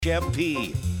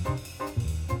MP.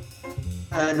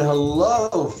 And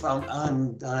hello,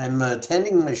 I'm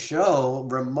attending the show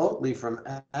remotely from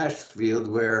Ashfield,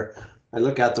 where I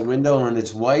look out the window and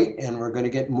it's white, and we're going to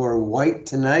get more white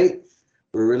tonight.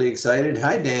 We're really excited.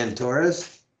 Hi, Dan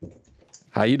Torres.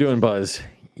 How you doing, Buzz?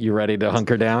 You ready to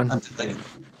hunker down?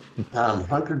 I'm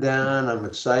hunkered down. I'm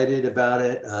excited about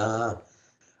it. I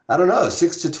don't know,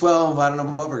 6 to 12. I don't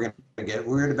know what we're going to get.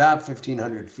 We're at about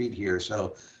 1,500 feet here,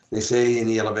 so they say in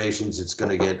the elevations it's going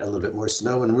to get a little bit more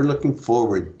snow, and we're looking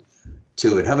forward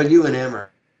to it. How about you and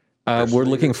Amber? We're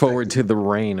looking forward to the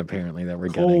rain, apparently, that we're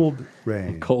Cold getting.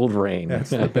 rain. Cold rain.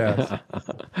 That's the best.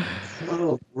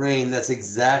 Oh, rain. That's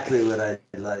exactly what I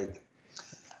like.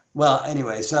 Well,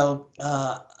 anyway, so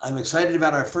I'm excited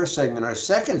about our first segment. Our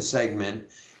second segment,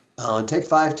 on Take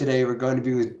 5 today, we're going to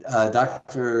be with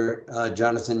Dr.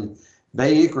 Jonathan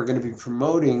Bayek. We're going to be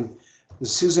promoting the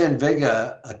Suzanne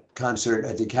Vega concert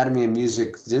at the Academy of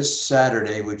Music this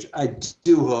Saturday, which I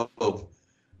do hope.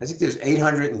 I think there's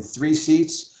 803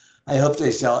 seats. I hope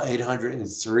they sell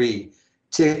 803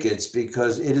 tickets,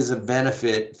 because it is a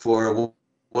benefit for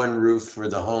One Roof for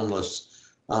the Homeless,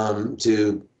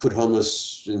 to put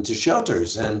homeless into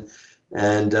shelters, and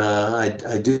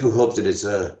I do hope that it's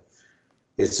a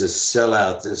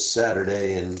sellout this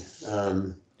Saturday, and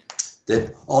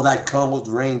that all that cold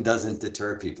rain doesn't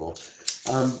deter people.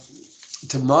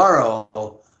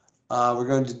 Tomorrow, we're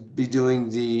going to be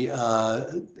doing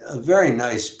a very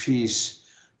nice piece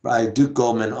by Duke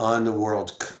Goldman on the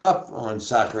World Cup, on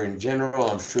soccer in general.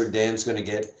 I'm sure Dan's going to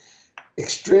get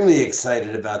extremely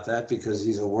excited about that, because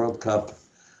he's a World Cup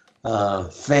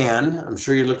fan. I'm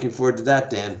sure you're looking forward to that,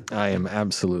 Dan. I am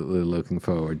absolutely looking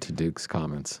forward to Duke's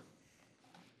comments.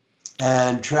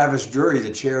 And Travis Drury,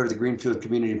 the chair of the Greenfield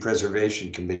Community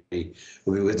Preservation Committee,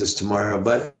 will be with us tomorrow.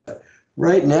 But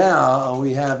right now,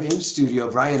 we have in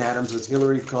studio Brian Adams with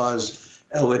Hillary Cause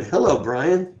Elwood. Hello,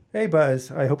 Brian. Hey,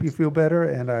 Buzz. I hope you feel better,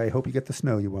 and I hope you get the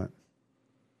snow you want.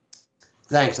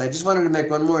 Thanks. I just wanted to make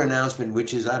one more announcement,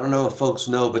 which is, I don't know if folks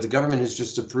know, but the government has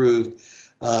just approved,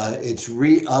 it's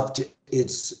re-upped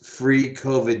its free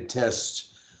COVID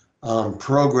test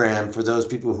program for those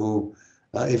people who,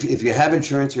 if you have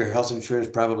insurance, your health insurance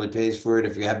probably pays for it.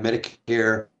 If you have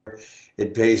Medicare,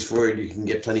 it pays for it. You can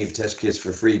get plenty of test kits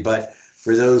for free. But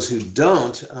for those who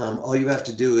don't, all you have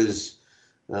to do is,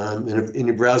 in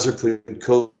your browser, put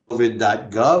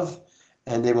covid.gov,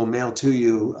 and they will mail to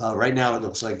you. Right now, it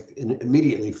looks like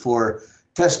immediately 4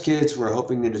 test kits. We're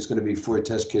hoping that it's going to be 4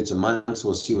 test kits a month.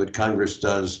 We'll see what Congress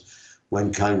does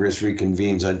when Congress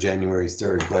reconvenes on January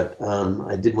 3rd. But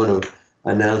I did want to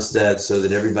announce that so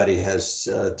that everybody has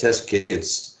test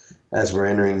kits as we're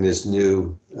entering this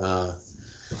new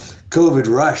COVID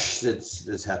rush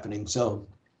that's happening. So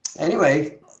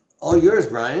anyway, all yours,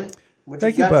 Brian. What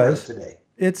Thank you you, got for Buzz. us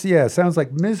today? Sounds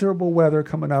like miserable weather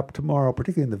coming up tomorrow,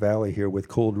 particularly in the valley here with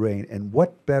cold rain. And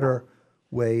what better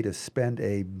way to spend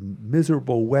a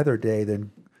miserable weather day than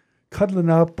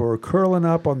cuddling up or curling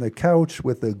up on the couch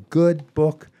with a good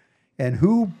book? And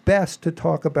who best to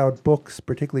talk about books,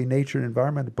 particularly nature and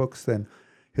environmental books, than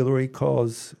Hillary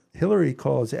Cause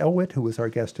Elwood, who is our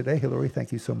guest today. Hillary,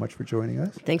 thank you so much for joining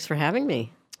us. Thanks for having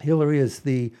me. Hillary is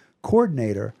the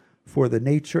coordinator for the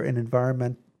Nature and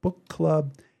Environment Book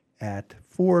Club at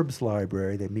Forbes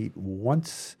Library. They meet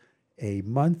once a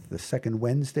month, the second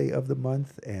Wednesday of the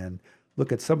month, and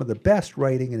look at some of the best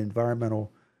writing and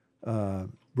environmental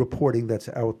reporting that's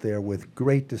out there, with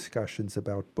great discussions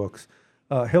about books.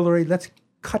 Hillary, let's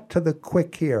cut to the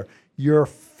quick here. Your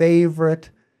favorite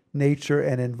nature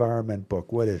and environment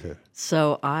book, what is it?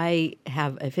 So I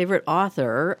have a favorite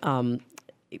author.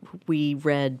 We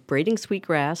read Braiding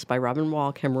Sweetgrass by Robin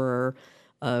Wall Kimmerer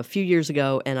a few years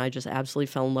ago, and I just absolutely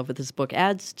fell in love with this book,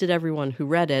 as did everyone who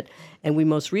read it. And we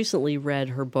most recently read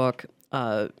her book,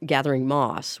 Gathering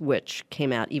Moss, which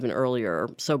came out even earlier.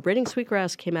 So Braiding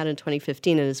Sweetgrass came out in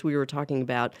 2015, and as we were talking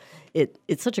about,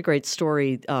 it's such a great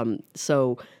story.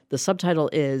 So the subtitle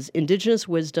is Indigenous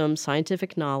Wisdom,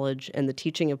 Scientific Knowledge, and the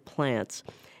Teaching of Plants.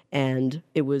 And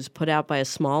it was put out by a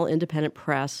small independent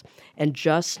press, and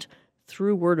just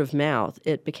through word of mouth,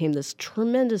 it became this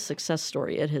tremendous success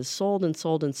story. It has sold and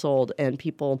sold and sold, and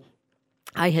people,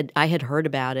 I had heard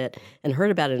about it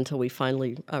until we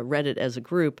finally read it as a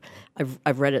group.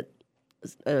 I've read it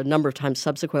a number of times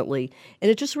subsequently, and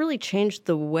it just really changed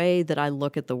the way that I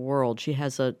look at the world. She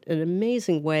has an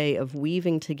amazing way of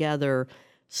weaving together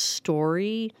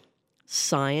story,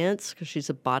 science, because she's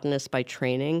a botanist by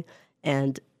training,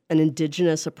 and an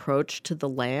indigenous approach to the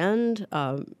land.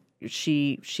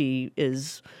 She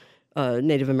is a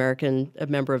Native American, a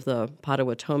member of the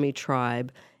Potawatomi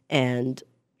tribe, and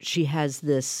she has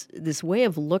this way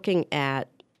of looking at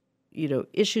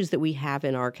issues that we have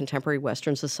in our contemporary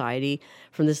Western society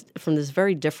from this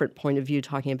very different point of view,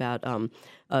 talking about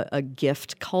a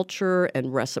gift culture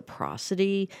and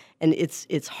reciprocity, and it's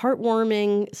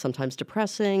heartwarming, sometimes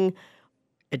depressing,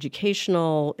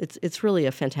 educational. It's really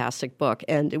a fantastic book,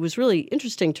 and it was really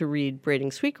interesting to read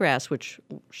Braiding Sweetgrass, which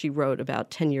she wrote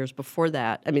about 10 years before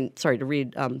that. To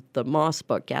read the Moss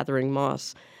book, Gathering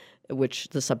Moss, which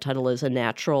the subtitle is A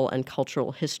Natural and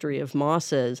Cultural History of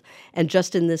Mosses. And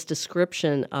just in this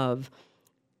description of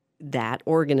that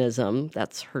organism,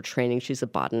 that's her training, she's a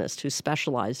botanist who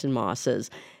specialized in mosses,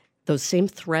 those same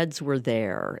threads were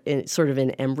there, sort of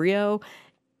in embryo.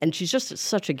 And she's just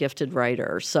such a gifted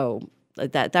writer. So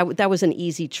that was an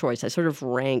easy choice. I sort of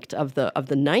ranked, of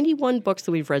the 91 books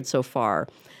that we've read so far,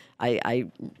 I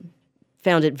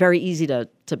found it very easy to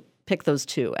pick those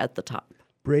two at the top.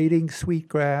 Braiding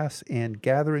Sweetgrass and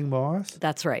Gathering Moss.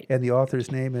 That's right. And the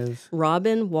author's name is?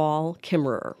 Robin Wall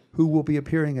Kimmerer. Who will be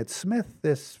appearing at Smith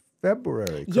this February,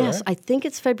 correct? Yes, I think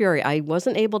it's February. I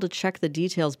wasn't able to check the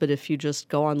details, but if you just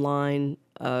go online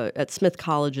at Smith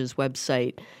College's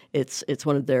website, it's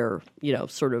one of their,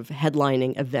 sort of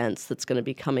headlining events that's going to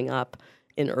be coming up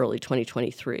in early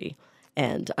 2023.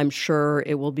 And I'm sure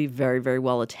it will be very, very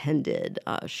well attended.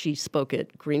 She spoke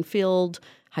at Greenfield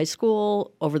High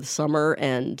School over the summer,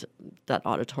 and that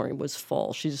auditorium was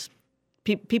full.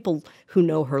 People who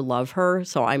know her love her,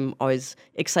 so I'm always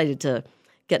excited to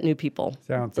get new people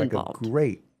Sounds like involved. a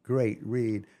great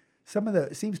read.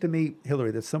 It seems to me,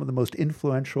 Hillary, that some of the most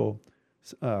influential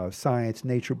science,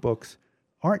 nature books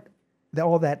aren't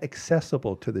all that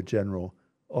accessible to the general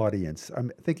audience. I'm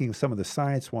thinking of some of the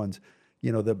science ones,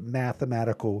 the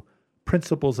Mathematical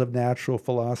Principles of Natural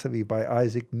Philosophy by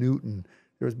Isaac Newton.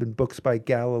 There's been books by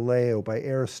Galileo, by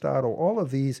Aristotle. All of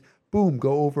these, boom,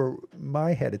 go over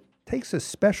my head. It takes a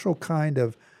special kind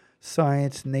of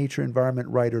science, nature, environment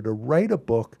writer to write a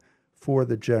book for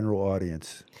the general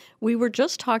audience. We were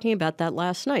just talking about that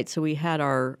last night. So we had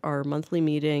our monthly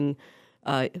meeting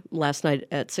last night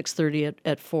at 6:30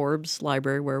 at Forbes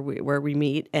Library, where we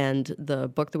meet, and the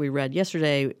book that we read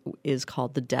yesterday is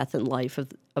called The Death and Life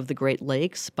of the Great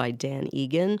Lakes by Dan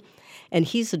Egan, and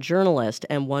he's a journalist.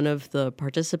 And one of the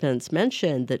participants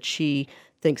mentioned that she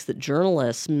thinks that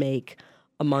journalists make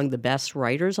among the best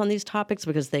writers on these topics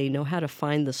because they know how to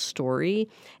find the story.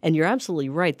 And you're absolutely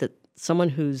right that someone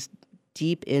who's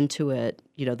deep into it,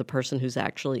 the person who's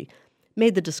actually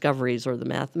made the discoveries, or the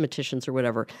mathematicians or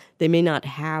whatever, they may not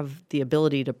have the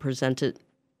ability to present it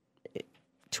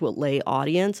to a lay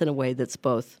audience in a way that's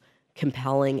both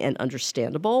compelling and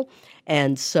understandable.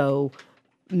 And so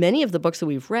many of the books that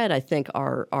we've read, I think,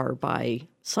 are by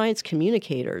science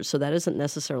communicators. So that isn't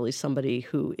necessarily somebody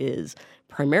who is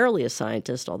primarily a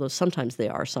scientist, although sometimes they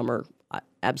are. Some are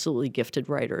absolutely gifted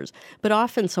writers. But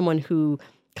often someone who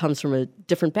comes from a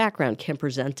different background can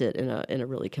present it in a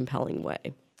really compelling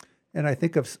way. And I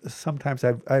think of sometimes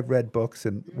I've read books,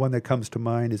 and one that comes to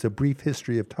mind is A Brief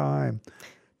History of Time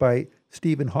by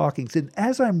Stephen Hawking. And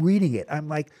as I'm reading it, I'm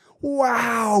like,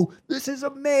 wow, this is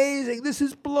amazing. This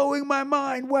is blowing my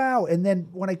mind. Wow. And then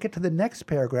when I get to the next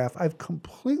paragraph, I've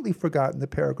completely forgotten the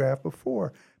paragraph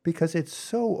before because it's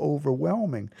so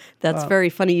overwhelming. That's very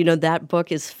funny. That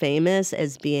book is famous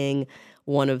as being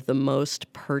one of the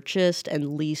most purchased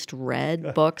and least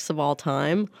read books of all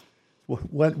time.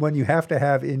 One you have to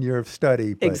have in your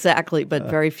study. But, exactly, but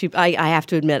very few. I have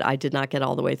to admit, I did not get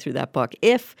all the way through that book.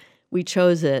 If we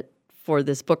chose it for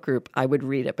this book group, I would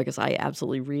read it because I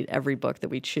absolutely read every book that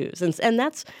we choose. And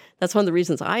that's one of the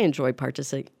reasons I enjoy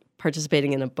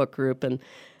participating in a book group. And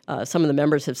some of the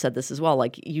members have said this as well.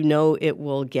 Like, it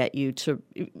will get you to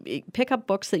pick up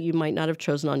books that you might not have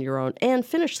chosen on your own and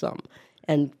finish them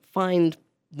and find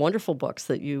wonderful books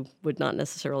that you would not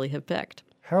necessarily have picked.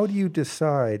 How do you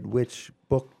decide which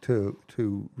book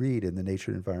to read in the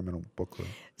Nature and Environmental Book Club?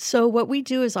 So what we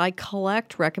do is I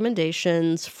collect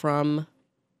recommendations from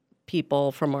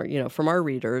people, from our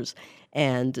readers,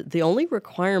 and the only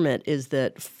requirement is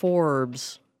that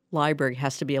Forbes Library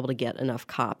has to be able to get enough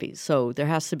copies. So there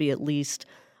has to be at least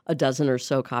a dozen or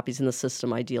so copies in the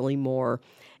system, ideally more,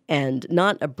 and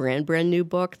not a brand new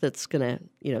book that's going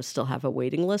to still have a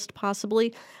waiting list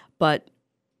possibly, but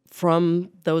from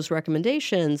those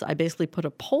recommendations, I basically put a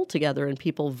poll together and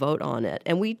people vote on it.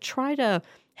 And we try to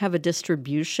have a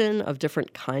distribution of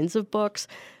different kinds of books.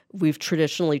 We've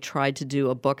traditionally tried to do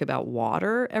a book about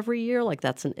water every year, like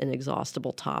that's an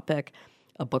inexhaustible topic,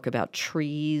 a book about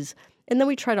trees. And then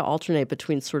we try to alternate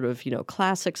between sort of,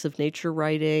 classics of nature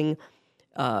writing,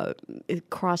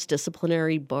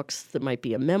 cross-disciplinary books that might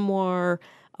be a memoir,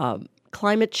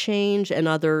 climate change and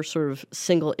other sort of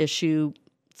single issue,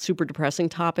 super depressing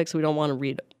topics. We don't want to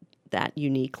read that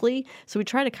uniquely. So we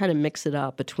try to kind of mix it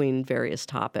up between various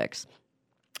topics.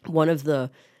 One of the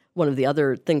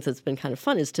other things that's been kind of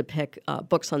fun is to pick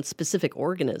books on specific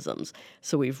organisms.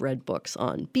 So we've read books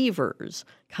on beavers,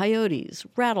 coyotes,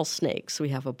 rattlesnakes. We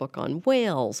have a book on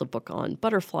whales, a book on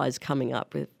butterflies coming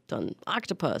up. We've done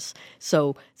octopus.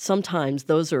 So sometimes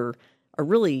those are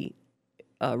really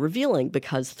revealing,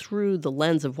 because through the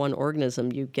lens of one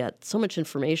organism, you get so much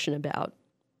information about,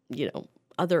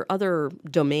 other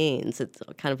domains. It's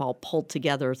kind of all pulled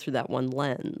together through that one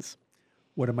lens.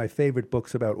 One of my favorite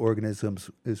books about organisms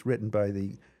is written by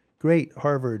the great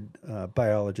Harvard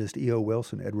biologist E.O.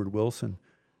 Wilson, Edward Wilson,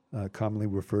 commonly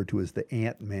referred to as the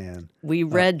Ant-Man. We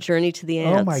read Journey to the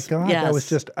Ants. Oh my God, yes. that was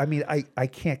just, I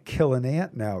can't kill an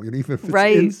ant now. Even if it's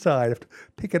Right. inside, I have to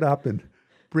pick it up and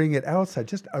bring it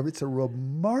outside. It's a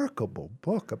remarkable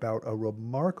book about a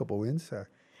remarkable insect.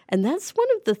 And that's one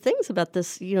of the things about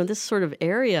this, this sort of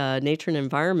area, nature and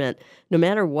environment. No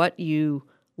matter what you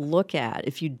look at,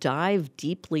 if you dive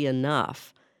deeply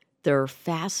enough, there are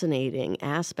fascinating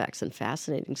aspects and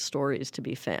fascinating stories to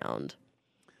be found.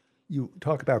 You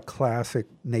talk about classic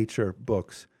nature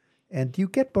books, and you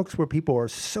get books where people are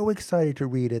so excited to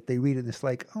read it. They read it and it's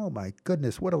like, oh my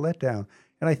goodness, what a letdown.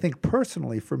 And I think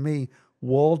personally, for me,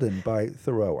 Walden by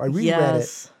Thoreau, I reread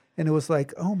Yes. it and it was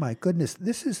like, oh my goodness,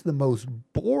 this is the most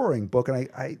boring book. And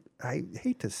I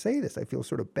hate to say this, I feel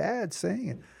sort of bad saying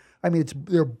it. I mean,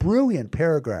 they're brilliant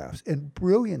paragraphs and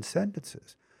brilliant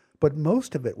sentences, but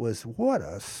most of it was, what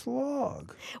a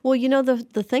slog. Well,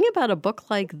 the thing about a book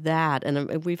like that,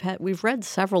 and we've read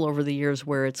several over the years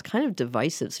where it's kind of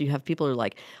divisive. So you have people who are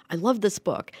like, I love this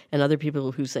book, and other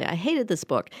people who say, I hated this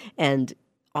book. And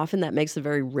often that makes a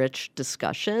very rich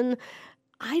discussion.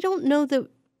 I don't know that,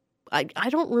 I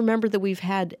don't remember that we've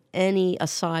had any,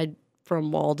 aside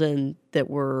from Walden, that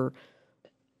were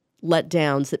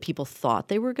letdowns that people thought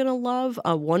they were going to love.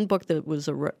 One book that was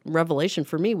a revelation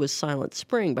for me was Silent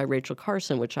Spring by Rachel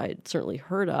Carson, which I had certainly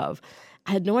heard of.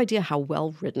 I had no idea how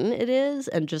well written it is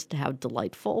and just how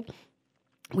delightful.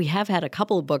 We have had a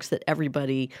couple of books that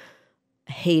everybody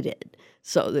hated.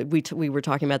 So we were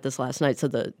talking about this last night. So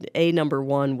the number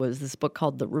one was this book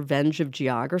called The Revenge of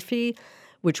Geography,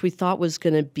 which we thought was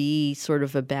going to be sort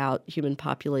of about human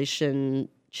population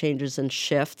changes and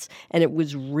shifts. And it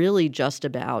was really just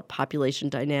about population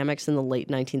dynamics in the late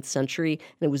 19th century.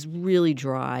 And it was really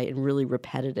dry and really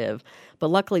repetitive. But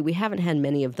luckily, we haven't had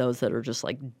many of those that are just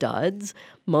like duds.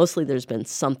 Mostly there's been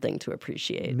something to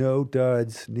appreciate. No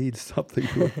duds, need something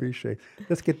to appreciate.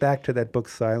 Let's get back to that book,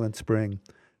 Silent Spring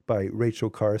by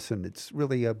Rachel Carson. It's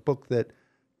really a book that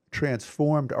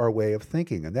transformed our way of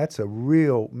thinking, and that's a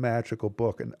real magical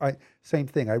book. And same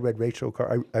thing. I read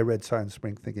I read Silent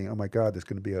Spring, thinking, "Oh my God, there's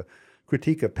going to be a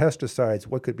critique of pesticides.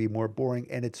 What could be more boring?"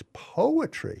 And it's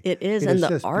poetry. It is, and the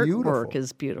artwork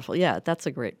is beautiful. Yeah, that's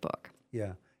a great book.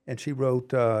 Yeah, and she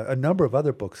wrote a number of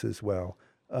other books as well,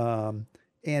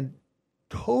 and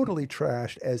totally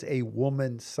trashed as a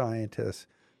woman scientist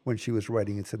when she was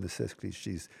writing. It's in the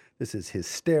 60s. This is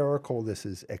hysterical. This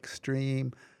is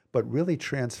extreme. But really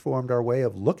transformed our way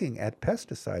of looking at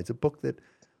pesticides, a book that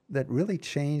really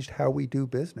changed how we do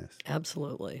business.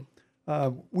 Absolutely.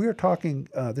 We are talking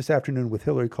this afternoon with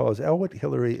Hillary Collis-Elwit.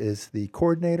 Hillary is the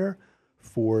coordinator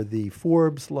for the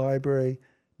Forbes Library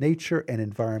Nature and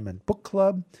Environment Book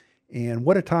Club. And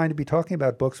what a time to be talking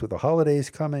about books with the holidays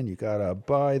coming. You got to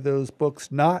buy those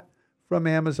books, not from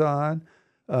Amazon.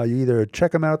 You either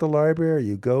check them out at the library, or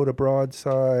you go to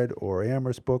Broadside or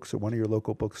Amherst Books or one of your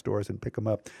local bookstores and pick them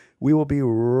up. We will be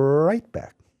right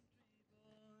back.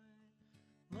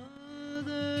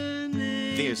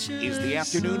 This is the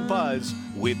Afternoon Buzz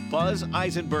with Buzz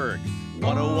Eisenberg,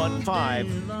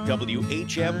 1015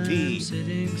 WHMP.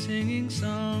 Sitting, singing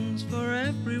songs for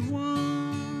everyone.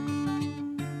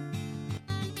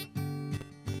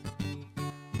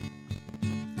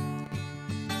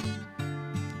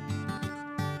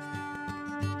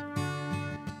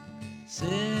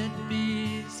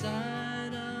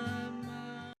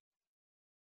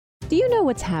 Do you know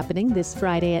what's happening this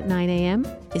Friday at 9 a.m.?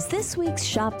 Is this week's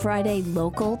Shop Friday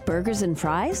local burgers and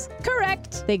fries?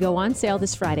 Correct! They go on sale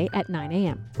this Friday at 9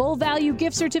 a.m. Full value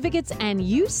gift certificates, and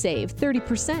you save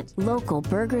 30%. Local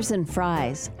burgers and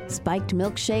fries, spiked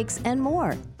milkshakes, and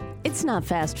more. It's not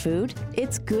fast food,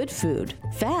 it's good food.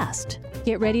 Fast.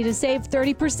 Get ready to save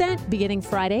 30% beginning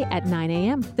Friday at 9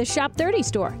 a.m. The Shop 30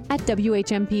 store at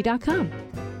WHMP.com.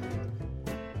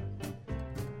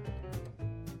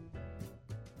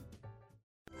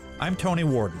 I'm Tony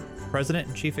Warden, President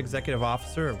and Chief Executive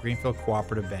Officer of Greenfield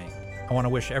Cooperative Bank. I want to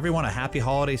wish everyone a happy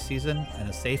holiday season and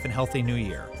a safe and healthy new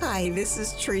year. Hi, this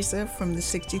is Teresa from the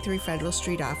 63 Federal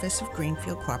Street office of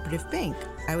Greenfield Cooperative Bank.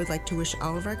 I would like to wish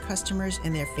all of our customers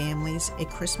and their families a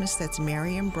Christmas that's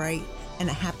merry and bright and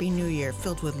a happy new year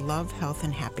filled with love, health,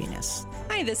 and happiness.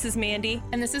 Hi, this is Mandy.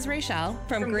 And this is Rachel.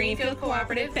 From Greenfield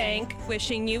Cooperative Bank,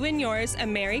 wishing you and yours a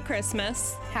Merry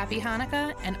Christmas, Happy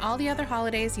Hanukkah, and all the other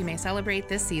holidays you may celebrate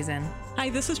this season. Hi,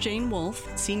 this is Jane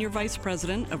Wolf, Senior Vice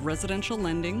President of Residential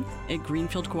Lending at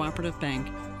Greenfield Cooperative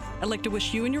Bank. I'd like to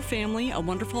wish you and your family a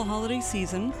wonderful holiday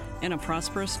season and a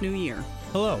prosperous new year.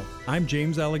 Hello, I'm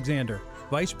James Alexander,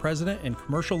 Vice President and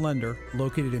Commercial Lender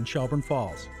located in Shelburne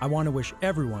Falls. I want to wish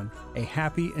everyone a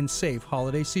happy and safe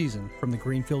holiday season from the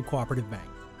Greenfield Cooperative Bank.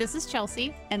 This is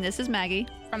Chelsea. And this is Maggie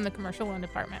from the Commercial Loan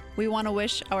Department. We want to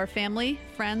wish our family,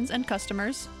 friends, and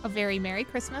customers a very Merry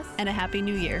Christmas and a Happy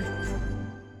New Year.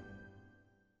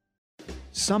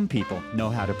 Some people know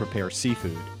how to prepare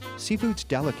seafood. Seafood's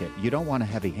delicate. You don't want a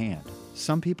heavy hand.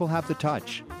 Some people have the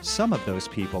touch. Some of those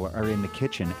people are in the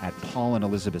kitchen at Paul and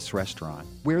Elizabeth's restaurant,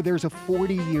 where there's a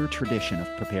 40-year tradition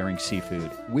of preparing seafood,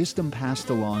 wisdom passed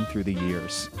along through the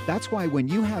years. That's why when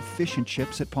you have fish and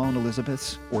chips at Paul and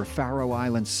Elizabeth's, or Faroe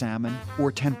Island salmon,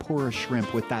 or tempura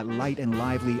shrimp with that light and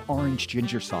lively orange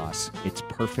ginger sauce, it's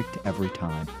perfect every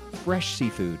time. Fresh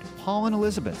seafood, Paul and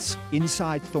Elizabeth's,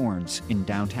 inside Thorns in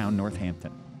downtown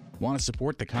Northampton. Want to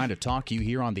support the kind of talk you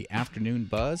hear on the Afternoon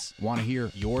Buzz? Want to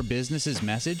hear your business's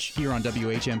message here on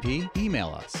WHMP? Email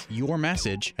us your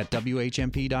message at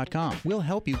WHMP.com. We'll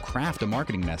help you craft a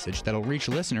marketing message that'll reach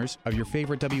listeners of your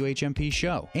favorite WHMP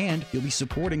show. And you'll be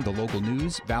supporting the local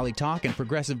news, Valley Talk, and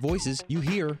progressive voices you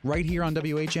hear right here on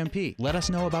WHMP. Let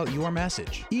us know about your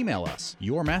message. Email us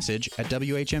your message at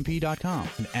WHMP.com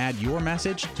and add your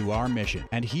message to our mission.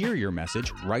 And hear your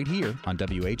message right here on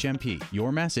WHMP.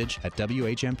 Your message at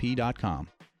WHMP.com.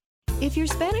 If your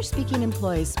Spanish-speaking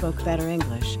employees spoke better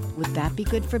English, would that be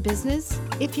good for business?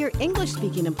 If your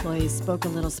English-speaking employees spoke a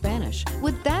little Spanish,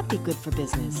 would that be good for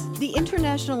business? The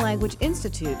International Language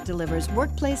Institute delivers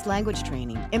workplace language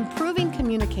training, improving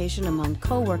communication among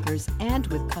coworkers and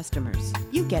with customers.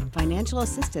 You get financial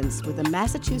assistance with the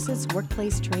Massachusetts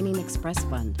Workplace Training Express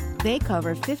Fund. They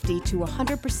cover 50 to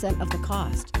 100% of the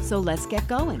cost. So let's get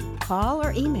going. Call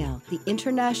or email the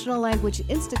International Language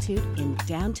Institute in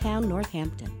downtown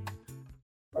Northampton.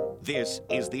 This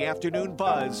is the Afternoon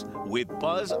Buzz with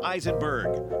Buzz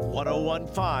Eisenberg,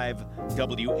 1015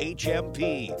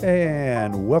 WHMP.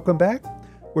 And welcome back.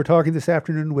 We're talking this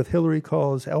afternoon with Hillary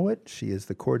Calls Elwitt. She is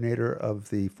the coordinator of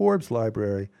the Forbes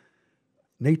Library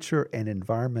Nature and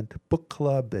Environment Book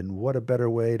Club. And what a better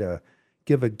way to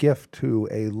give a gift to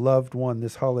a loved one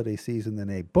this holiday season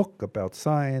than a book about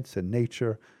science and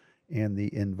nature and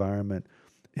the environment.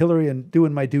 Hillary, in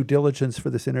doing my due diligence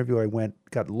for this interview, I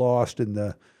got lost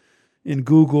in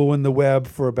Google and the web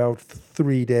for about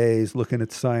 3 days looking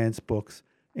at science books.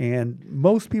 And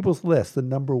most people's list, the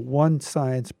number one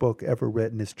science book ever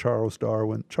written is Charles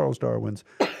Darwin's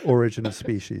Origin of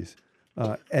Species.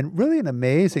 And really an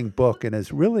amazing book, and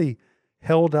has really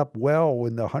held up well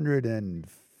in the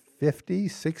 150,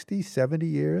 60, 70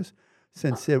 years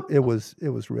since it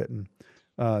was written.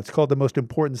 It's called the most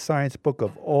important science book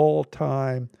of all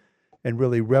time, and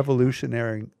really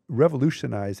revolutionizing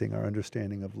our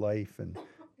understanding of life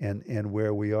and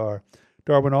where we are.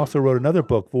 Darwin also wrote another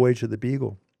book, Voyage of the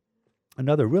Beagle,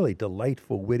 another really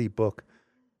delightful, witty book,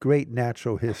 great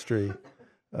natural history,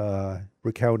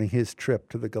 recounting his trip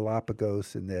to the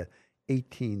Galapagos in the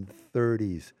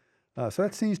 1830s. So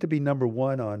that seems to be number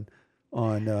one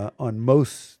on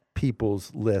most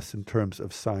people's lists in terms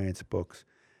of science books.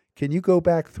 Can you go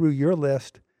back through your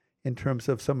list in terms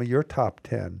of some of your top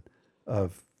 10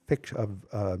 of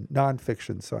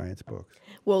nonfiction science books?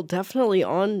 Well, definitely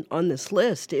on this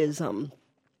list is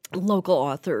local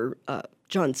author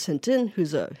John Sinton,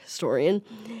 who's a historian,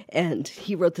 and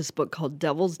he wrote this book called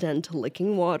Devil's Den to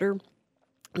Licking Water.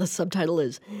 The subtitle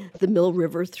is The Mill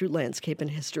River Through Landscape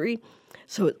and History.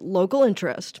 So local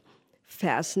interest,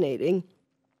 fascinating,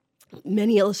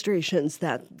 many illustrations.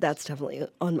 That's definitely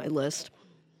on my list.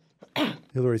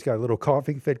 Hillary's got a little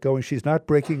coughing fit going. She's not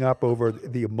breaking up over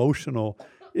the emotional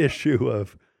issue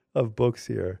of books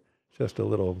here. Just a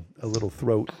little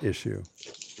throat issue.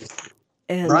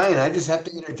 And Brian, I just have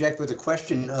to interject with a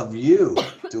question of you.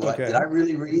 Okay. Did I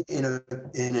really read in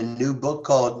a new book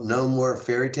called No More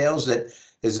Fairy Tales that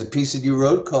is a piece that you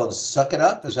wrote called Suck It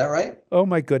Up? Is that right? Oh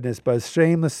my goodness, Buzz!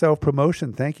 Shameless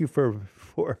self-promotion. Thank you for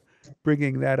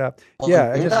bringing that up. Well,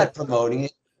 yeah, you're not promoting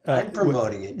it. I'm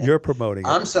promoting it. You're promoting it.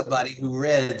 I'm somebody who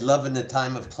read Love in the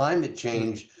Time of Climate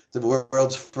Change, the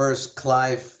world's first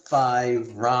Clive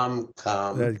 5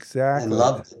 rom-com. Exactly. And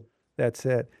loved it. That's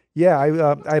it. Yeah,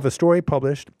 I have a story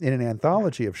published in an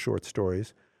anthology of short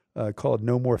stories called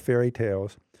No More Fairy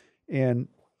Tales. And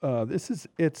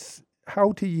it's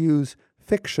how to use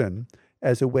fiction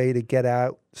as a way to get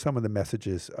out some of the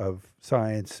messages of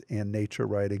science and nature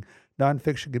writing.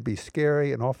 Nonfiction can be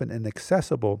scary and often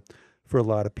inaccessible for a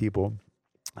lot of people.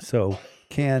 So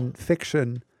can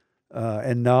fiction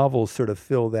and novels sort of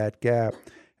fill that gap?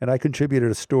 And I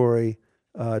contributed a story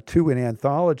to an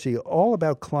anthology all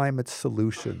about climate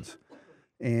solutions.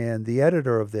 And the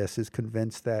editor of this is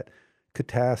convinced that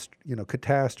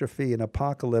catastrophe and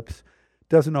apocalypse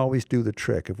doesn't always do the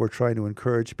trick. If we're trying to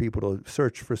encourage people to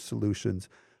search for solutions,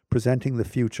 presenting the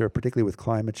future, particularly with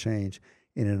climate change,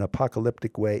 in an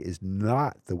apocalyptic way is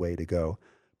not the way to go,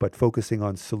 but focusing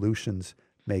on solutions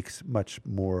makes much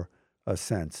more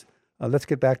sense. Let's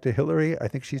get back to Hillary. I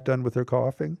think she's done with her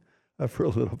coughing for a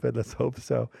little bit. Let's hope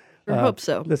so. I hope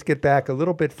so. Let's get back a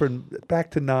little bit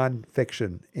back to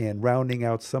nonfiction and rounding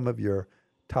out some of your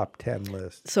top 10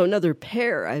 list. So another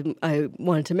pair I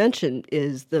wanted to mention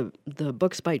is the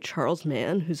books by Charles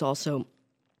Mann, who's also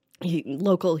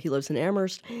local. He lives in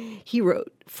Amherst. He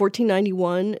wrote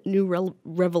 1491, New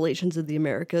Revelations of the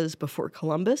Americas Before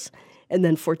Columbus, and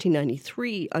then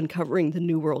 1493, Uncovering the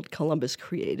New World Columbus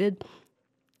Created.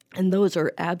 And those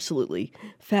are absolutely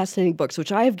fascinating books,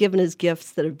 which I have given as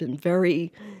gifts that have been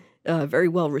very, very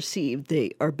well received.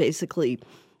 They are basically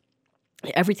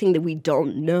everything that we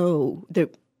don't know,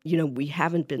 that we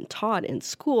haven't been taught in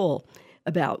school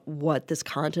about what this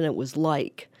continent was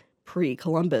like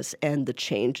pre-Columbus and the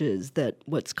changes that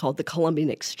what's called the Columbian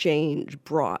Exchange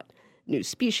brought. New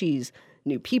species,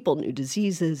 new people, new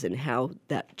diseases, and how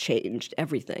that changed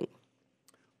everything.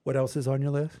 What else is on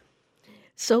your list?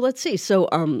 So let's see. So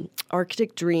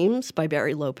Arctic Dreams by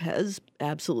Barry Lopez,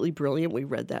 absolutely brilliant. We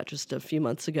read that just a few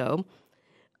months ago.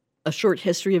 A Short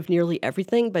History of Nearly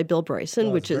Everything by Bill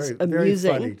Bryson, which is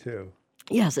amusing. Very funny, too.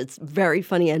 Yes, it's very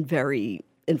funny and very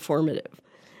informative.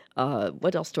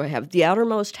 What else do I have? The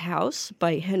Outermost House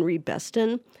by Henry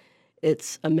Beston.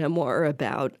 It's a memoir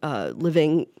about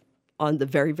living on the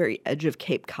very, very edge of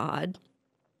Cape Cod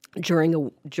during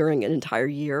an entire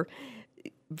year.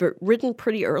 Written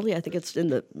pretty early. I think it's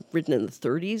written in the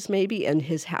 30s maybe, and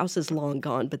his house is long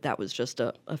gone, but that was just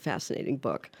a fascinating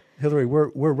book. Hillary,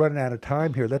 we're running out of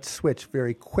time here. Let's switch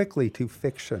very quickly to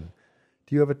fiction.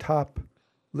 Do you have a top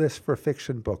list for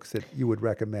fiction books that you would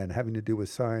recommend having to do with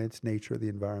science, nature, the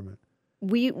environment?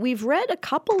 We've read a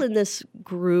couple in this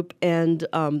group, and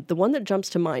the one that jumps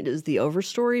to mind is The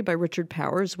Overstory by Richard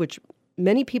Powers, which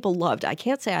many people loved. I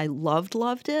can't say I loved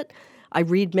it. I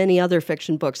read many other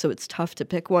fiction books, so it's tough to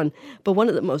pick one. But one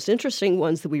of the most interesting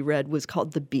ones that we read was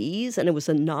called The Bees, and it was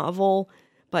a novel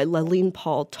by Leline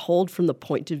Paul told from the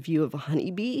point of view of a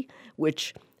honeybee,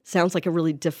 which sounds like a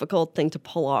really difficult thing to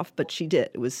pull off, but she did.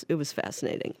 It was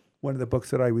fascinating. One of the books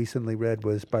that I recently read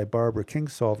was by Barbara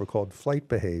Kingsolver called Flight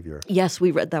Behavior. Yes,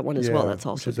 we read that one as well. That's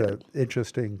also which is an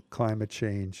interesting climate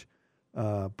change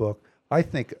book. I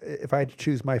think if I had to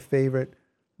choose my favorite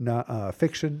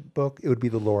fiction book, it would be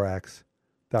The Lorax,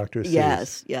 Dr.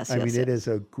 Seuss. Yes. I mean, it is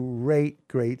a great,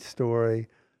 great story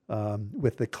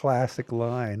with the classic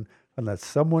line, unless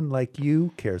someone like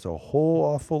you cares a whole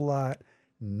awful lot,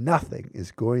 nothing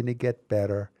is going to get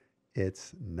better.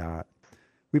 It's not.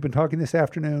 We've been talking this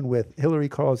afternoon with Hillary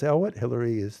Cause-Elwett.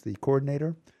 Hillary is the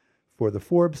coordinator for the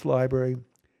Forbes Library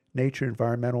Nature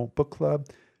Environmental Book Club.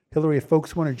 Hillary, if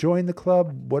folks want to join the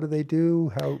club, what do they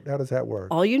do? How does that work?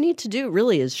 All you need to do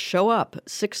really is show up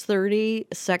 6:30,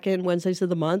 second Wednesdays of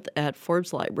the month at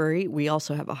Forbes Library. We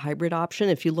also have a hybrid option.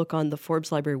 If you look on the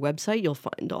Forbes Library website, you'll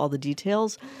find all the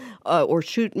details. Or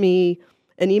shoot me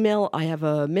an email. I have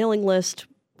a mailing list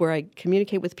where I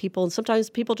communicate with people, and sometimes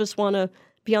people just want to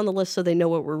be on the list so they know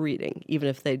what we're reading, even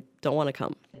if they don't want to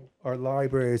come. Our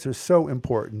libraries are so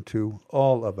important to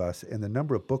all of us, and the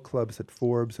number of book clubs that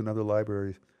Forbes and other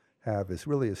libraries have is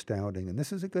really astounding, and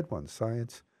this is a good one,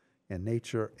 science and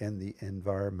nature and the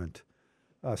environment.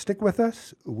 Stick with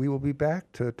us. We will be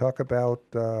back to talk about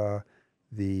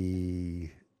the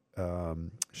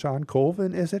Sean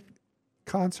Colvin, is it,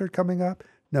 concert coming up?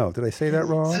 No, did I say that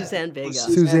wrong? Suzanne Vega.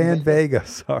 Suzanne Vega,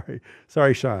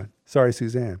 sorry, Sean. Sorry,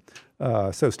 Suzanne.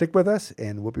 So stick with us,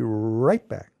 and we'll be right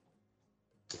back.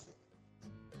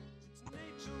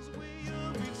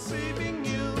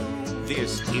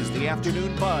 This is the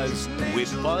Afternoon Buzz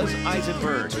with Buzz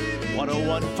Eisenberg,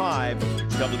 101.5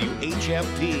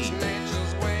 WHMP.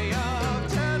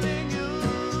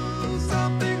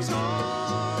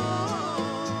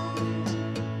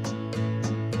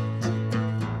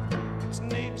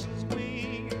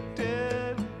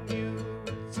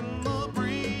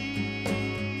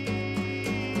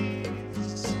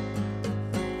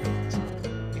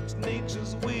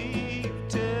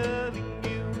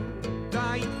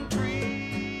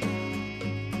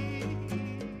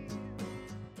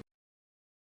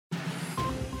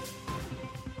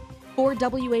 For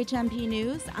WHMP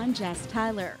News, I'm Jess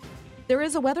Tyler. There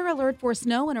is a weather alert for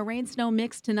snow and a rain-snow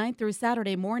mix tonight through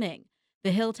Saturday morning. The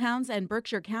hill towns and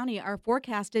Berkshire County are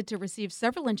forecasted to receive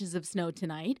several inches of snow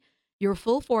tonight. Your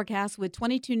full forecast with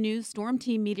 22 News Storm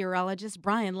Team meteorologist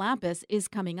Brian Lapis is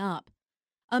coming up.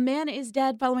 A man is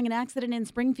dead following an accident in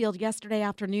Springfield yesterday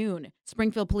afternoon.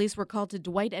 Springfield police were called to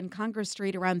Dwight and Congress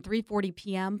Street around 3:40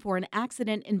 p.m. for an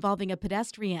accident involving a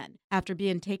pedestrian. After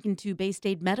being taken to Bay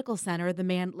State Medical Center, the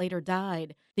man later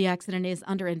died. The accident is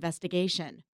under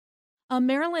investigation. A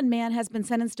Maryland man has been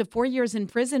sentenced to 4 years in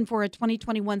prison for a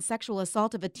 2021 sexual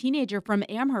assault of a teenager from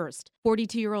Amherst.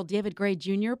 42-year-old David Gray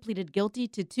Jr. pleaded guilty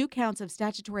to 2 counts of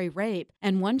statutory rape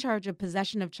and 1 charge of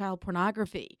possession of child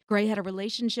pornography. Gray had a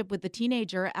relationship with the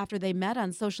teenager after they met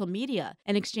on social media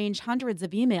and exchanged hundreds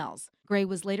of emails. Gray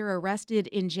was later arrested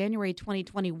in January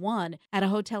 2021 at a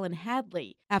hotel in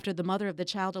Hadley after the mother of the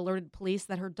child alerted police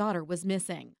that her daughter was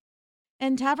missing.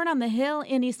 And Tavern on the Hill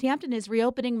in East Hampton is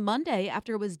reopening Monday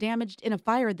after it was damaged in a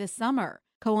fire this summer.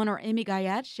 Co-owner Amy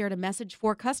Guyette shared a message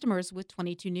for customers with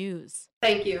 22 News.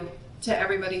 Thank you to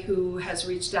everybody who has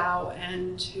reached out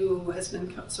and who has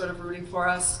been sort of rooting for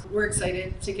us. We're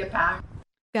excited to get back.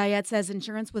 Guyette says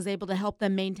insurance was able to help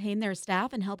them maintain their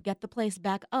staff and help get the place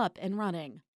back up and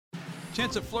running.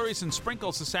 Chance of flurries and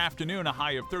sprinkles this afternoon, a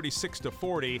high of 36 to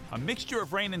 40. A mixture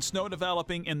of rain and snow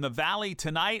developing in the valley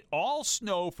tonight. All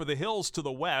snow for the hills to the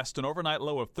west, an overnight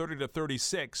low of 30 to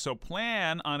 36. So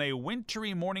plan on a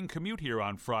wintry morning commute here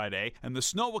on Friday. And the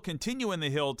snow will continue in the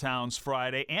hill towns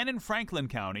Friday and in Franklin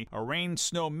County. A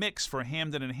rain-snow mix for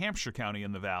Hamden and Hampshire County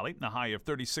in the valley, a high of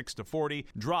 36 to 40.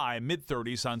 Dry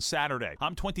mid-30s on Saturday.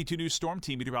 I'm 22 News Storm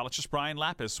Team meteorologist Brian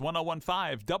Lapis,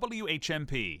 1015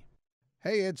 WHMP.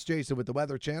 Hey, it's Jason with the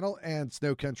Weather Channel and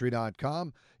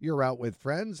SnowCountry.com. You're out with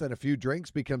friends and a few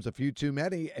drinks becomes a few too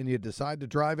many and you decide to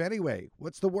drive anyway.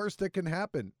 What's the worst that can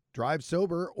happen? Drive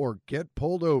sober or get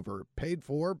pulled over. Paid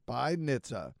for by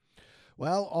NHTSA.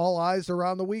 Well, all eyes are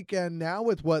on the weekend now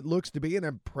with what looks to be an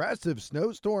impressive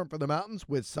snowstorm for the mountains,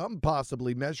 with some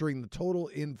possibly measuring the total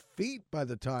in feet by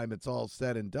the time it's all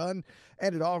said and done.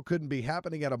 And it all couldn't be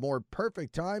happening at a more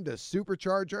perfect time to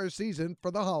supercharge our season for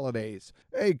the holidays.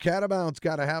 Hey, Catamounts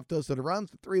got a half dozen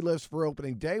runs, 3 lifts for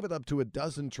opening day with up to a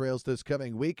dozen trails this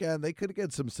coming weekend. They could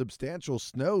get some substantial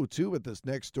snow, too, with this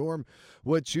next storm.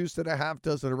 Woods Houston, a half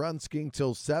dozen runs, skiing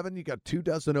till 7. You got 2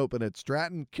 dozen open at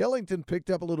Stratton. Killington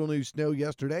picked up a little new snow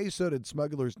yesterday, so did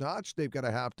Smuggler's Notch. They've got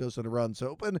a half dozen runs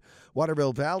open.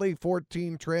 Waterville Valley,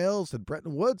 14 trails, and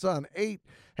Bretton Woods on 8.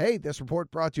 Hey, this report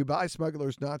brought to you by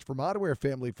Smuggler's Notch Vermont, where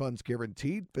family funds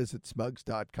guaranteed. Visit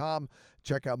smugs.com.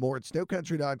 Check out more at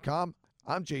snowcountry.com.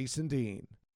 I'm Jason Dean.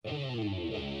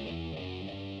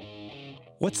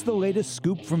 What's the latest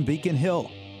scoop from Beacon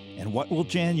Hill, and what will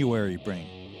January bring?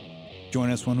 Join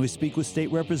us when we speak with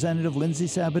State Representative Lindsay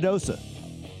Sabadosa,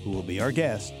 who will be our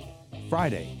guest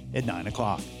Friday at 9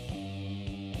 o'clock.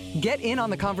 Get in on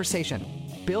the conversation.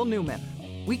 Bill Newman.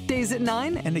 Weekdays at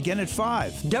 9 and again at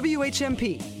 5.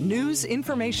 WHMP. News,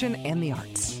 information, and the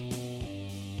arts.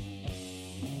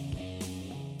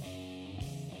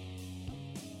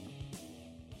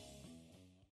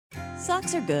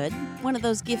 Socks are good. One of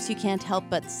those gifts you can't help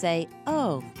but say,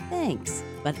 oh, thanks.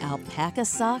 But alpaca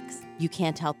socks? You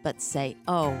can't help but say,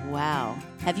 oh, wow.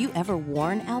 Have you ever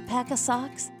worn alpaca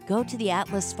socks? Go to the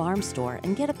Atlas Farm Store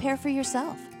and get a pair for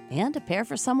yourself. And a pair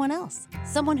for someone else.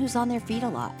 Someone who's on their feet a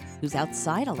lot, who's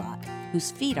outside a lot,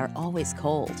 whose feet are always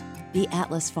cold. The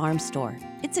Atlas Farm Store.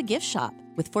 It's a gift shop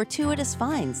with fortuitous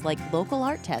finds like local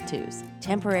art tattoos,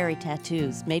 temporary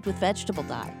tattoos made with vegetable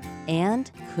dye,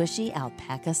 and cushy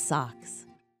alpaca socks.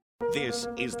 This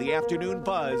is the Afternoon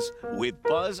Buzz with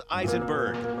Buzz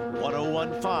Eisenberg,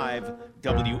 1015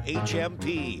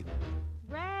 WHMP.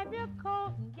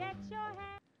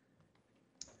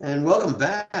 And welcome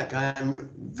back. I'm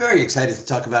very excited to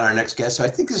talk about our next guest. So I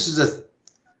think this is the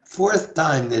 4th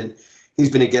time that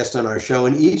he's been a guest on our show,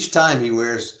 and each time he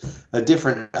wears a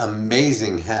different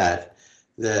amazing hat.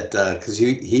 That because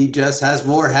he just has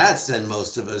more hats than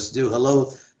most of us do.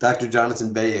 Hello, Dr.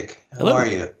 Jonathan Bayek. How are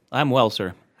you? I'm well,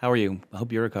 sir. How are you? I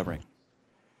hope you're recovering.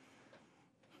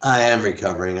 I am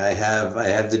recovering. I have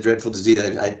the dreadful disease.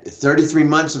 I 33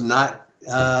 months of not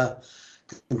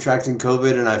contracting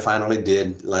COVID, and I finally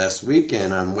did last week,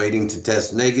 and I'm waiting to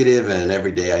test negative, and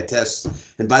every day I test.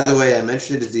 And by the way, I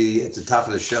mentioned it at the top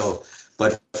of the show,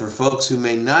 but for folks who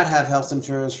may not have health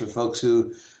insurance, for folks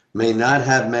who may not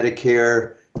have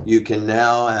Medicare, you can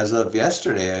now, as of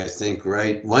yesterday, I think,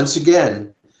 right, once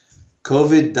again,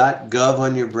 covid.gov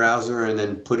on your browser, and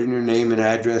then put in your name and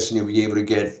address, and you'll be able to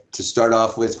get, to start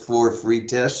off with, 4 free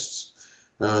tests.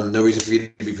 No reason for you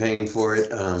to be paying for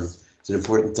it. It's an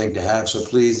important thing to have, so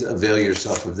please avail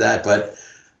yourself of that. But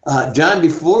John,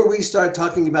 before we start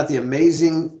talking about the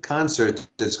amazing concert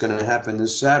that's going to happen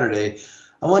this Saturday,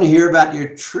 I want to hear about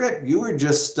your trip. You were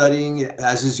just studying,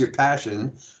 as is your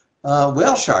passion,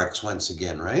 whale sharks once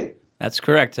again, right? That's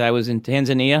correct. I was in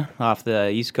Tanzania off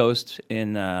the East Coast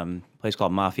in a place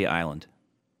called Mafia Island.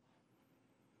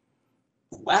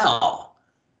 Wow.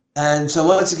 And so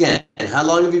once again, how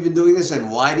long have you been doing this, and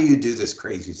why do you do this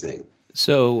crazy thing?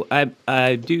 So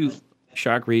I do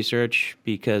shark research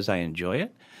because I enjoy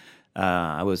it.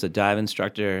 I was a dive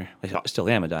instructor. I still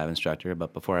am a dive instructor,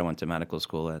 but before I went to medical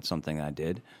school, that's something I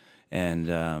did.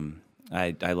 And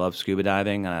I love scuba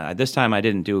diving. This time I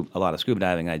didn't do a lot of scuba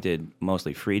diving. I did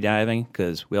mostly free diving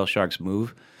because whale sharks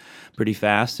move pretty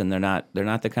fast, and they're not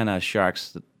the kind of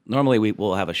sharks that, normally we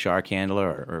will have a shark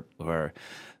handler or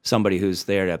somebody who's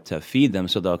there to feed them,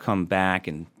 so they'll come back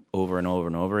and over and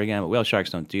over again. But whale sharks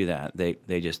don't do that. They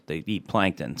eat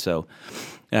plankton. So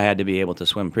I had to be able to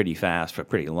swim pretty fast for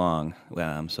pretty long.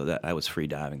 So that I was free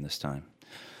diving this time.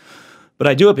 But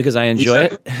I do it because I enjoy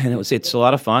it, and it's a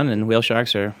lot of fun. And whale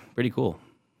sharks are pretty cool.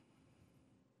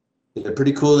 They're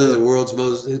pretty cool. They're the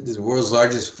world's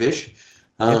largest fish.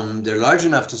 They're large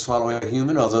enough to swallow a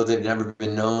human, although they've never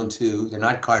been known to. They're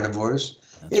not carnivores.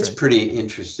 It's pretty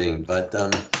interesting. But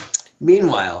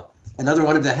meanwhile, another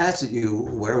one of the hats that you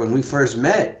wear, when we first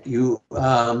met, you're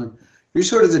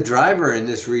sort of the driver in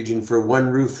this region for One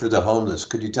Roof for the Homeless.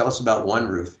 Could you tell us about One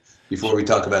Roof before we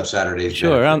talk about Saturday's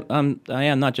Sure. benefit? I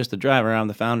am not just the driver. I'm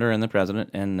the founder and the president,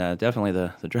 and definitely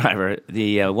the driver.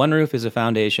 The One Roof is a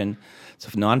foundation. It's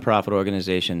a nonprofit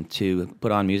organization to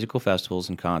put on musical festivals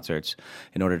and concerts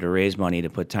in order to raise money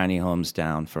to put tiny homes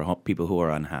down for people who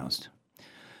are unhoused.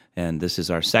 And this is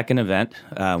our second event.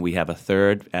 We have a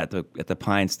third at the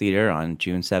Pines Theater on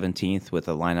June 17th with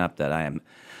a lineup that I am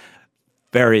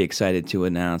very excited to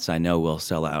announce. I know we'll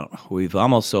sell out. We've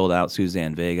almost sold out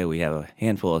Suzanne Vega. We have a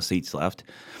handful of seats left.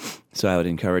 So I would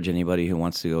encourage anybody who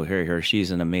wants to go hear her.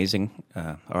 She's an amazing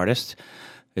artist.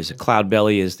 There's a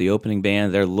Cloudbelly is the opening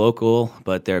band. They're local,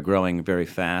 but they're growing very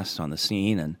fast on the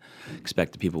scene, and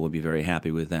expect that people will be very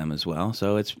happy with them as well.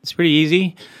 So it's pretty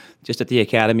easy. Just at the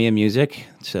Academy of Music.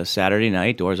 It's a Saturday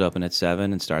night. Doors open at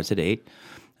 7 and starts at 8.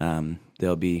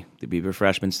 There'll be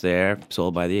refreshments there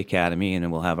sold by the Academy, and then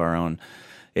we'll have our own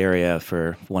area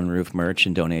for One Roof merch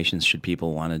and donations should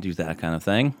people want to do that kind of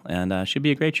thing. And should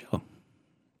be a great show.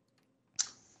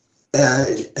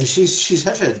 She's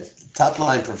such a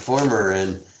top-line performer,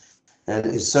 and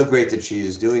it's so great that she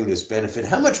is doing this benefit.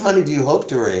 How much money do you hope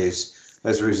to raise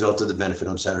as a result of the benefit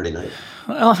on Saturday night?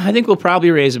 Well, I think we'll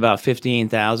probably raise about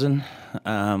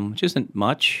 $15,000, which isn't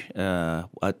much.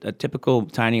 A typical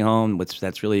tiny home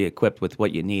that's really equipped with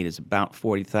what you need is about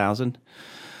 $40,000.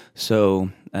 So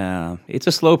it's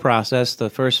a slow process. The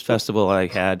first festival I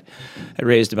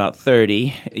raised about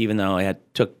 $30,000, even though I had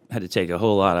to take a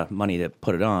whole lot of money to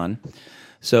put it on.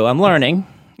 So I'm learning.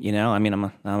 I'm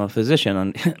a physician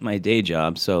on my day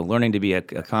job, so learning to be a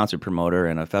concert promoter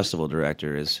and a festival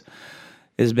director has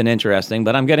been interesting.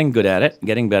 But I'm getting good at it,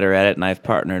 getting better at it, and I've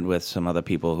partnered with some other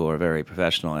people who are very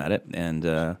professional at it, and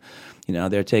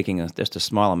they're taking just a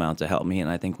small amount to help me, and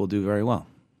I think we'll do very well.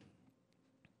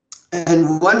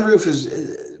 And One Roof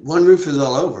is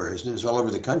all over, isn't it? It's all over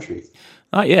the country.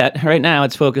 Not yet. Right now,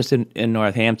 it's focused in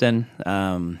Northampton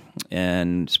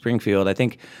and Springfield. I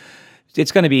think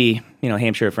it's going to be,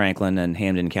 Hampshire, Franklin, and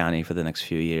Hampden County for the next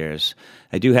few years.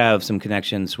 I do have some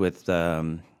connections with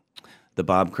the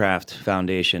Bob Kraft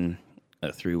Foundation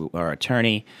through our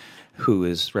attorney,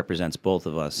 who represents both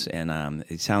of us, and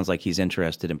it sounds like he's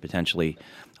interested in potentially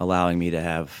allowing me to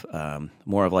have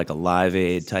more of like a Live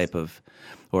Aid type of,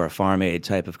 or a Farm Aid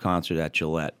type of concert at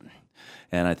Gillette.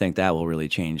 And I think that will really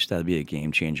change. That'll be a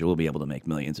game changer. We'll be able to make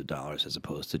millions of dollars as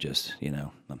opposed to just,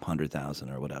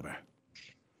 $100,000 or whatever.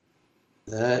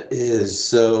 That is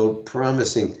so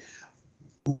promising.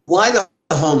 Why the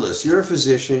homeless? You're a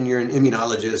physician. You're an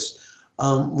immunologist.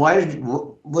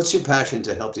 What's your passion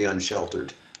to help the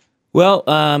unsheltered? Well,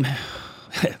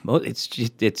 it's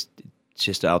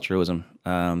just altruism.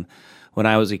 When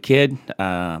I was a kid,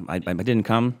 I didn't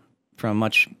come from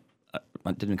much.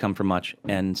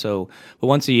 And so, but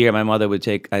once a year, my mother would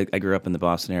I grew up in the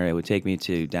Boston area, would take me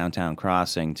to Downtown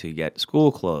Crossing to get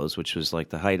school clothes, which was like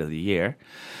the height of the year.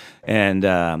 And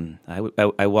I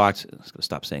walked, I was going to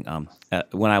stop saying,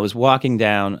 when I was walking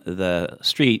down the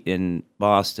street in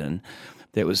Boston,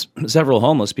 there was several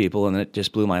homeless people, and it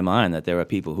just blew my mind that there were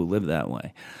people who lived that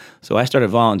way. So I started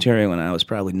volunteering when I was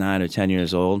probably 9 or 10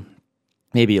 years old,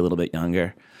 maybe a little bit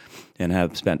younger, and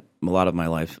have spent a lot of my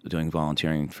life doing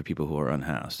volunteering for people who are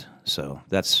unhoused. So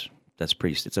it's a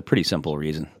pretty simple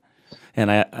reason. And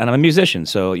I'm a musician,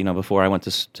 so before I went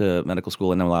to medical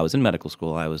school, and then while I was in medical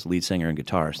school, I was lead singer and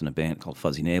guitarist in a band called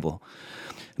Fuzzy Navel.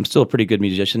 I'm still a pretty good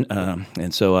musician,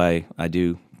 and so I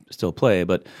do still play,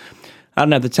 but I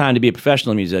don't have the time to be a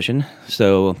professional musician.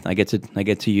 So I get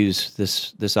to use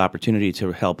this opportunity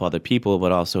to help other people,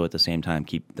 but also at the same time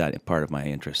keep that part of my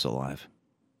interests alive.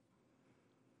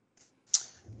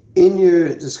 In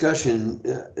your discussion,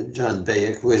 John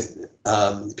Bayek, with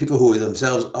people who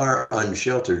themselves are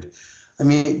unsheltered, I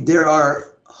mean, there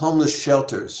are homeless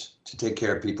shelters to take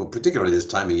care of people, particularly this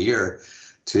time of year,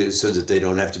 so that they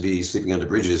don't have to be sleeping under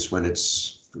bridges when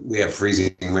we have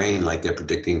freezing rain like they're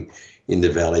predicting in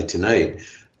the valley tonight.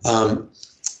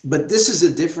 But this is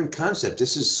a different concept.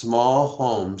 This is small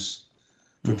homes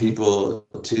for people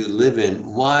to live in.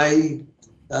 Why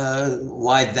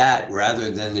that rather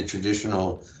than the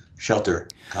traditional shelter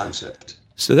concept?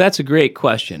 So that's a great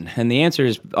question. And the answer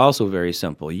is also very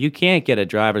simple. You can't get a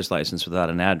driver's license without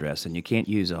an address, and you can't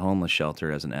use a homeless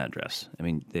shelter as an address. I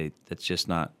mean, that's just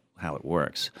not how it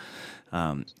works.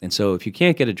 And so if you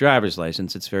can't get a driver's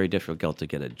license, it's very difficult to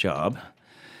get a job.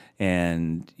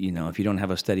 And, if you don't have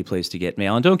a steady place to get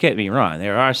mail, and don't get me wrong,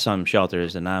 there are some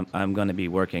shelters, and I'm going to be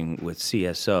working with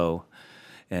CSO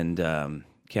and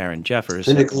Karen Jeffers.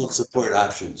 Clinical Support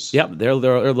Options. Yep, they're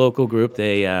a local group.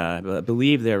 They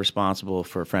believe they're responsible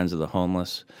for Friends of the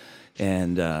Homeless,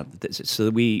 and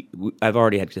so I've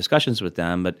already had discussions with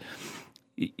them, but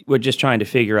we're just trying to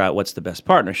figure out what's the best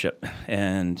partnership.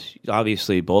 And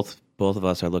obviously, both of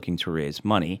us are looking to raise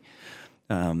money.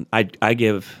 I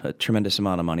give a tremendous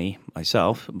amount of money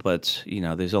myself, but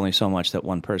there's only so much that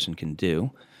one person can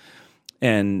do,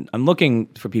 and I'm looking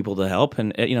for people to help.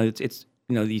 And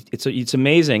it's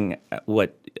amazing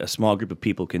what a small group of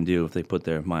people can do if they put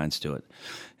their minds to it,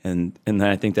 and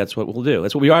I think that's what we'll do.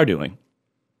 That's what we are doing.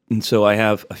 And so I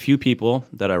have a few people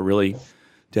that are really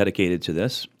dedicated to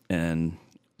this, and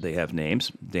they have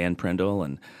names: Dan Prindle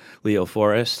and Leo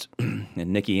Forrest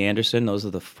and Nikki Anderson. Those are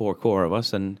the four core of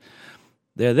us, and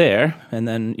they're there. And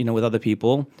then with other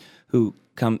people who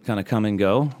come and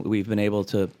go, we've been able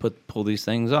to pull these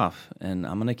things off. And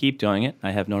I'm going to keep doing it.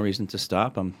 I have no reason to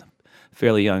stop. I'm a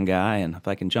fairly young guy, and if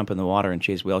I can jump in the water and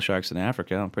chase whale sharks in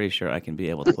Africa, I'm pretty sure I can be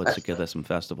able to put together some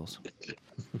festivals.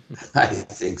 I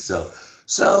think so.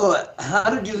 So how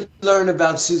did you learn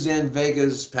about Suzanne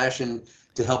Vega's passion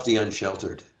to help the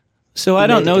unsheltered? So I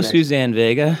don't know Suzanne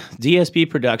Vega. DSB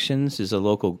Productions is a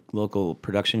local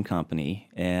production company,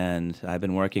 and I've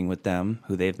been working with them,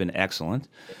 who they've been excellent.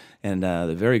 And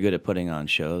they're very good at putting on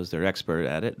shows. They're expert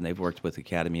at it, and they've worked with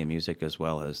Academy of Music as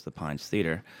well as the Pines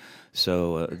Theater.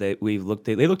 So they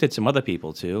looked at some other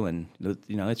people too, and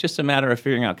it's just a matter of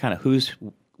figuring out kind of who's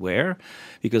where.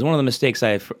 Because one of the mistakes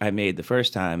I made the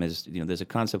first time is there's a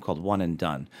concept called one and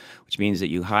done, which means that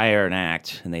you hire an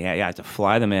act, and you have to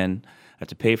fly them in. I have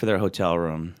to pay for their hotel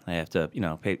room. I have to,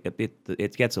 pay.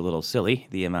 It gets a little silly,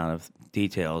 the amount of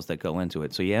details that go into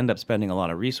it. So you end up spending a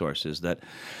lot of resources that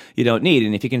you don't need.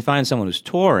 And if you can find someone who's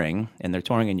touring, and they're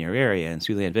touring in your area, and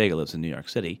Suzanne Vega lives in New York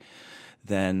City,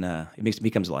 then it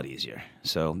becomes a lot easier.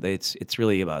 So it's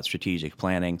really about strategic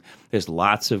planning. There's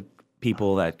lots of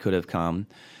people that could have come.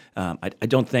 I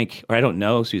don't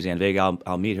know Suzanne Vega.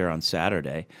 I'll meet her on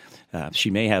Saturday. She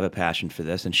may have a passion for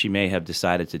this, and she may have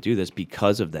decided to do this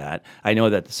because of that. I know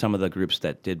that some of the groups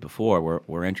that did before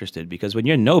were interested, because when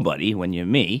you're nobody, when you're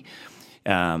me,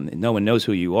 no one knows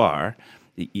who you are,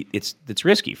 it's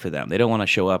risky for them. They don't want to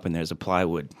show up and there's a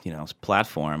plywood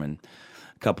platform and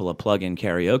a couple of plug-in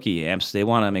karaoke amps. They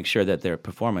want to make sure that their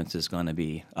performance is going to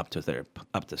be up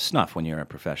to snuff when you're a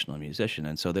professional musician.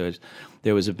 And so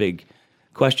there was a big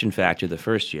question factor the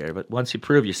first year, but once you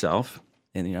prove yourself,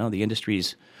 and the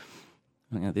industry's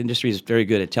very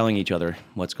good at telling each other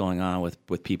what's going on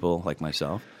with people like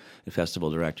myself, and festival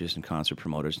directors and concert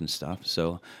promoters and stuff.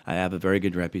 So I have a very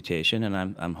good reputation, and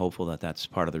I'm hopeful that that's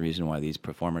part of the reason why these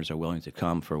performers are willing to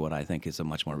come for what I think is a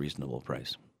much more reasonable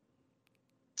price.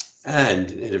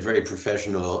 And in a very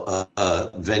professional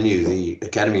venue, the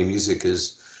Academy of Music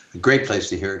is a great place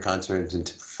to hear a concert and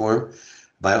to perform,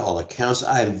 by all accounts.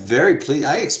 I'm very pleased.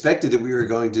 I expected that we were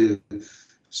going to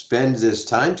spend this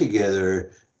time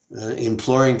together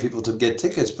imploring people to get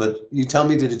tickets, but you tell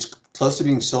me that it's close to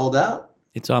being sold out?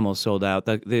 It's almost sold out.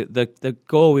 The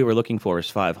goal we were looking for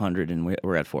is 500, and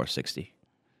we're at 460.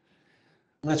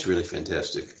 That's really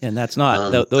fantastic. And that's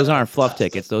not, those aren't fluff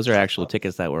tickets. Those are actual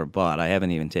tickets that were bought. I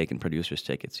haven't even taken producers'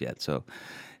 tickets yet. So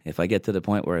if I get to the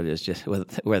point where it is just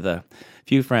where the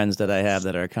few friends that I have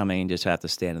that are coming just have to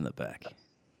stand in the back.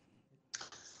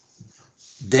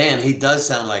 Dan, he does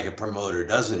sound like a promoter,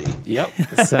 doesn't he? Yep.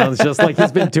 Sounds just like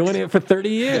he's been doing it for 30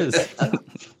 years.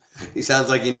 He sounds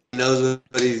like he knows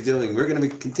what he's doing. We're going to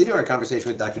continue our conversation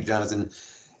with Dr. Jonathan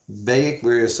Bake.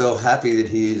 We're so happy that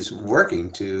he's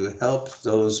working to help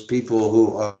those people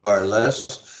who are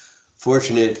less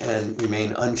fortunate and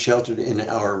remain unsheltered in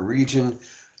our region.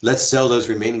 Let's sell those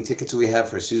remaining tickets we have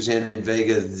for Suzanne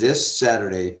Vega this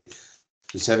Saturday,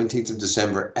 the 17th of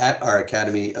December, at our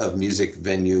Academy of Music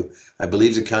venue. I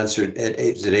believe the concert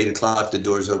is at 8 o'clock. The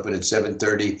doors open at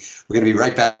 7:30. We're going to be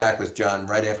right back with John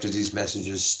right after these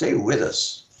messages. Stay with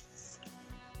us.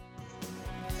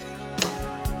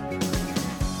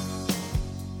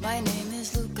 My name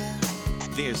is Luca.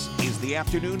 This is the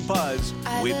Afternoon Buzz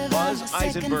with Buzz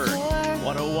Eisenberg,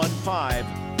 101.5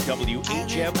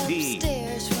 WHMP.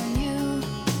 Upstairs from you.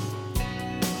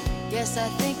 Yes, I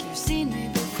think you've seen me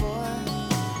before.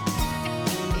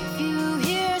 If you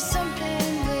hear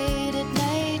something late at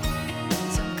night,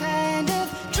 some kind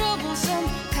of trouble, some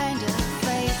kind of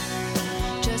fight,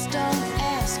 just don't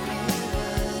ask me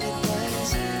what it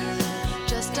was.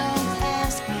 Just don't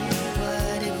ask me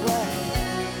what it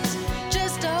was.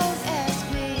 Just don't ask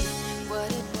me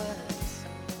what it was.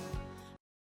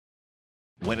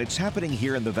 When it's happening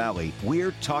here in the Valley,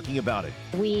 we're talking about it.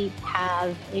 We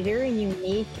have a very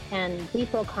unique and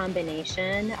lethal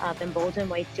combination of emboldened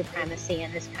white supremacy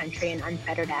in this country and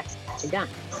unfettered access to guns.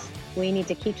 We need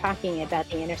to keep talking about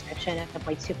the intersection of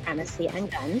white supremacy and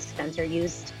guns. Guns are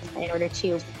used in order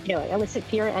to, elicit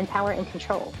fear and power and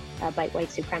control by white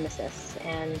supremacists.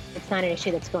 And it's not an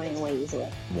issue that's going away easily.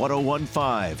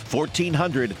 101.5,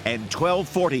 1400, and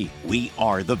 1240. We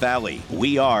are the Valley.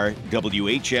 We are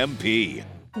WHMP.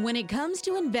 When it comes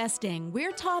to investing,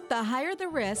 we're taught the higher the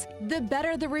risk, the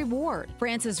better the reward.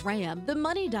 Francis Ram, the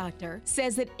money doctor,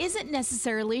 says it isn't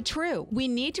necessarily true. We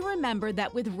need to remember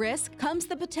that with risk comes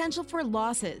the potential for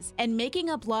losses, and making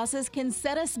up losses can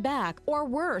set us back, or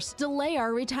worse, delay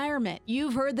our retirement.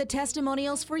 You've heard the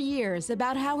testimonials for years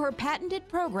about how her patented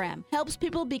program helps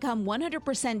people become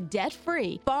 100%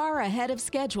 debt-free, far ahead of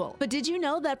schedule. But did you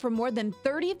know that for more than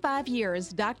 35 years,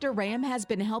 Dr. Ram has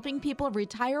been helping people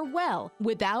retire well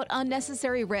without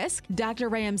unnecessary risk? Dr.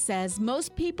 Ram says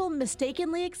most people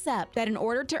mistakenly accept that in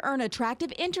order to earn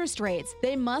attractive interest rates,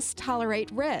 they must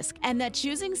tolerate risk, and that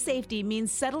choosing safety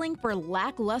means settling for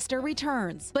lackluster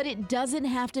returns. But it doesn't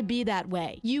have to be that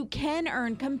way. You can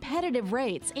earn competitive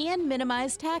rates and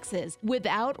minimize taxes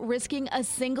without risking a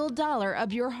single dollar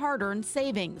of your hard-earned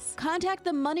savings. Contact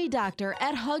the Money Doctor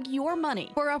at Hug Your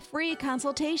Money for a free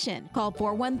consultation. Call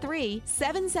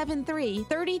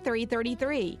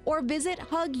 413-773-3333 or visit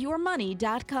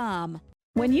hugyourmoney.com.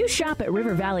 When you shop at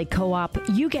River Valley Co-op,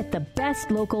 you get the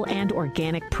best local and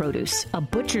organic produce, a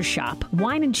butcher shop,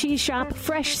 wine and cheese shop,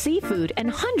 fresh seafood,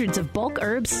 and hundreds of bulk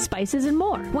herbs, spices, and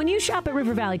more. When you shop at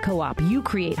River Valley Co-op, you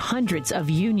create hundreds of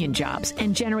union jobs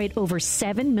and generate over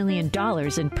 $7 million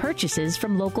in purchases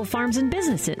from local farms and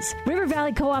businesses. River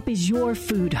Valley Co-op is your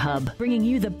food hub, bringing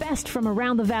you the best from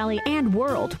around the valley and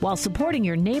world while supporting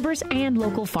your neighbors and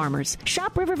local farmers.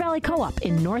 Shop River Valley Co-op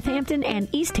in Northampton and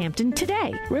East Hampton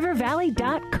today. rivervalley.co-op.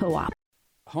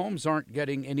 Homes aren't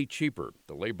getting any cheaper.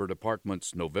 The Labor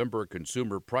Department's November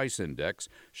Consumer Price Index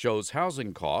shows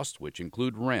housing costs, which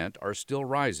include rent, are still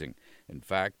rising. In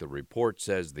fact, the report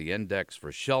says the index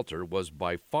for shelter was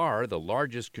by far the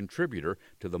largest contributor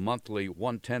to the monthly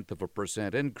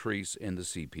 0.1% increase in the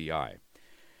CPI.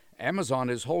 Amazon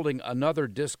is holding another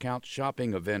discount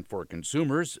shopping event for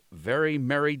consumers, Very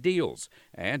Merry Deals,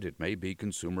 and it may be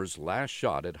consumers' last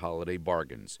shot at holiday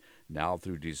bargains. Now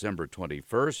through December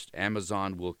 21st,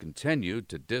 Amazon will continue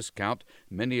to discount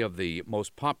many of the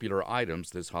most popular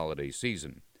items this holiday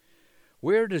season.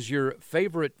 Where does your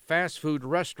favorite fast food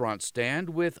restaurant stand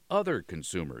with other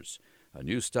consumers? A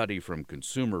new study from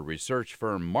consumer research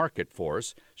firm Market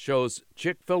Force shows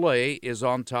Chick-fil-A is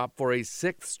on top for a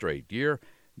sixth straight year,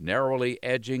 narrowly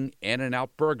edging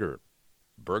In-N-Out Burger.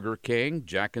 Burger King,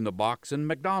 Jack in the Box, and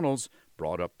McDonald's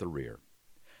brought up the rear.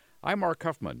 I'm Mark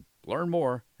Huffman. Learn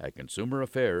more at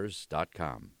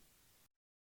consumeraffairs.com.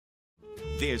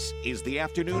 This is the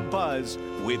Afternoon Buzz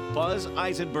with Buzz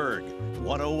Eisenberg,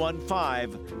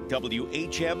 101.5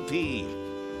 WHMP.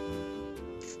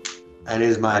 And it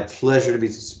is my pleasure to be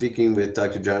speaking with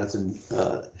Dr. Jonathan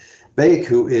Bake,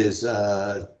 who is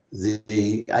the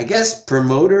I guess,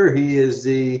 promoter. He is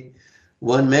the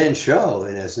one-man show,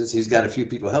 in essence. He's got a few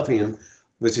people helping him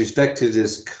with respect to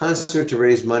this concert to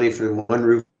raise money for One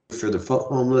Roof for the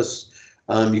homeless.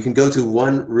 You can go to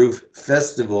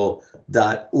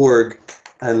onerooffestival.org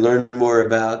and learn more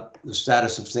about the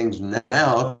status of things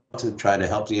now to try to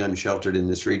help the unsheltered in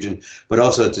this region, but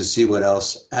also to see what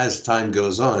else, as time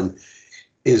goes on,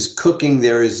 is cooking.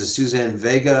 There is a Suzanne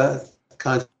Vega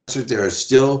concert. There are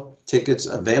still tickets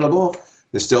available.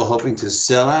 They're still hoping to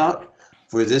sell out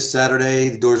for this Saturday.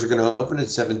 The doors are going to open at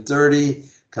 7:30.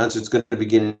 Concert's going to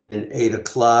begin at 8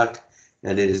 o'clock,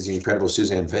 and it is the incredible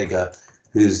Suzanne Vega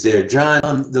who's there.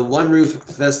 John, the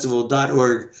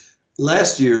OneRoofFestival.org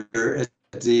last year at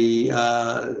the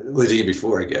was the year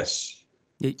before, I guess.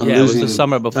 Yeah, it was the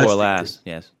summer before last.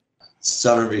 Yes.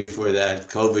 Summer before that,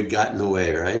 COVID got in the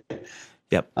way, right?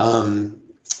 Yep.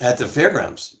 At the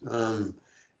fairgrounds,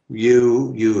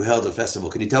 you held a festival.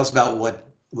 Can you tell us about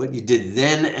what you did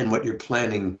then and what you're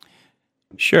planning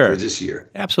for this year?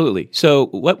 Absolutely. So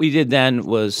what we did then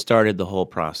was started the whole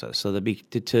process. So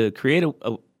to create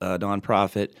a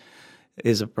nonprofit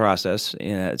is a process.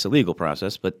 It's a legal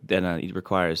process, but then it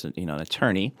requires an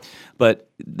attorney. But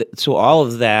so all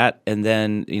of that, and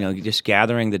then just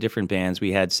gathering the different bands.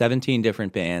 We had 17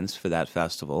 different bands for that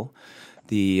festival.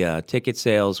 The ticket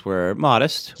sales were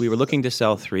modest. We were looking to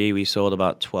sell 3. We sold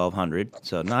about 1,200,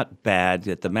 so not bad.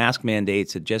 The mask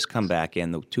mandates had just come back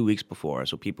in the 2 weeks before,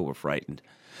 so people were frightened.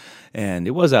 And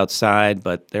it was outside,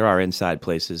 but there are inside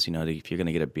places. If you're going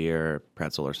to get a beer or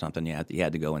pretzel or something, you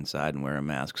had to go inside and wear a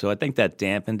mask. So I think that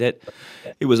dampened it.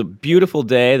 It was a beautiful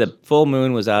day. The full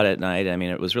moon was out at night. I mean,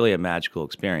 it was really a magical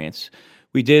experience.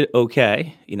 We did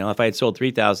okay. If I had sold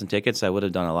 3,000 tickets, I would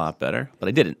have done a lot better, but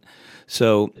I didn't.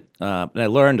 So I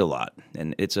learned a lot,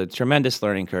 and it's a tremendous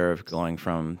learning curve going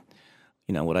from,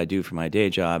 what I do for my day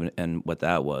job and what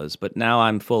that was. But now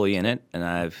I'm fully in it, and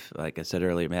I've, like I said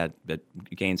earlier,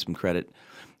 gained some credit,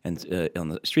 and on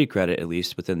the street credit at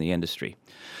least within the industry.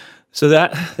 So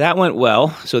that went well.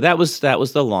 So that was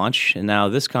the launch, and now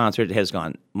this concert has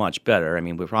gone much better. I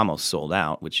mean, we're almost sold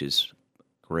out, which is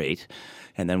great.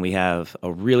 And then we have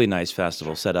a really nice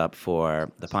festival set up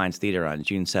for the Pines Theater on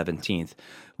June 17th,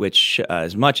 which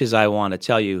as much as I want to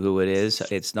tell you who it is,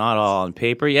 it's not all on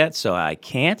paper yet, so I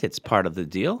can't. It's part of the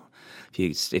deal.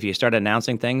 If you start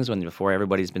announcing things before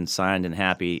everybody's been signed and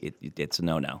happy, it's a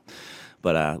no-no.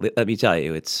 But let me tell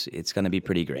you, it's going to be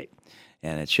pretty great.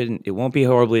 And it won't be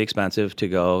horribly expensive to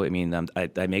go. I mean,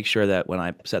 I make sure that when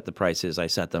I set the prices, I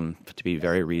set them to be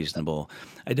very reasonable.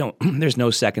 There's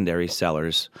no secondary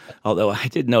sellers, although I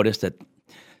did notice that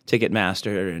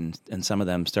Ticketmaster and some of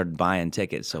them started buying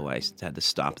tickets, so I had to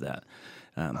stop that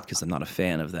because I'm not a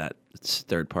fan of that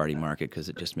third-party market because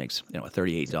it just makes a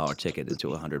 $38 ticket into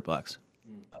 $100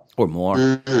 or more.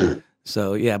 Mm-hmm.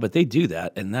 So yeah, but they do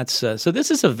that, and that's so. This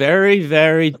is a very,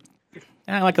 very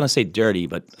I'm not going to say dirty,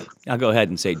 but I'll go ahead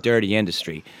and say dirty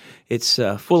industry. It's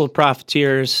full of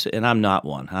profiteers, and I'm not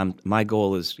one. My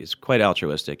goal is quite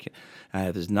altruistic.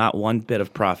 There's not one bit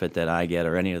of profit that I get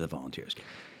or any of the volunteers get.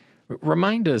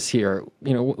 Remind us here,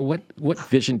 what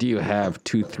vision do you have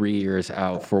 2-3 years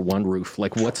out for One Roof?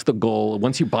 Like, what's the goal?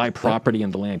 Once you buy property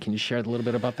and the land, can you share a little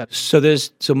bit about that?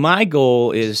 So my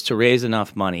goal is to raise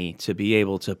enough money to be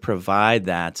able to provide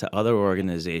that to other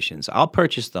organizations. I'll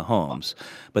purchase the homes,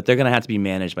 but they're going to have to be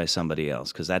managed by somebody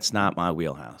else because that's not my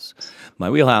wheelhouse. My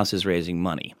wheelhouse is raising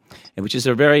money, which is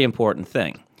a very important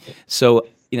thing. So,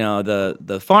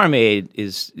 the farm aid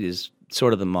is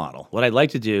sort of the model. What I'd like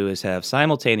to do is have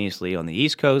simultaneously on the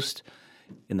East Coast,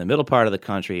 in the middle part of the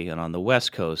country, and on the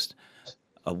West Coast,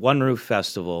 a One Roof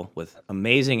festival with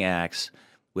amazing acts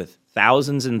with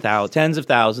thousands and tens of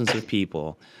thousands of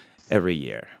people every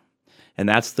year. And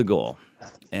that's the goal.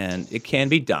 And it can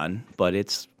be done, but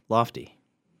it's lofty.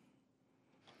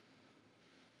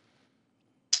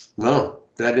 Well,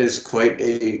 that is quite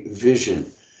a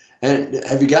vision. And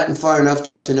have you gotten far enough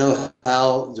to know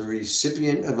how the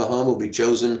recipient of a home will be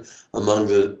chosen among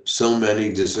the so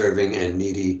many deserving and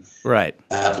needy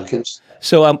applicants?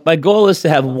 So my goal is to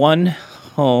have one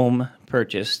home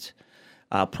purchased.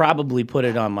 I'll probably put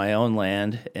it on my own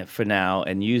land for now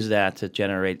and use that to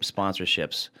generate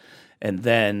sponsorships. And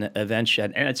then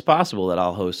eventually, and it's possible that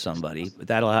I'll host somebody, but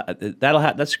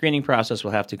that screening process will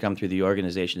have to come through the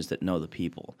organizations that know the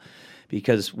people.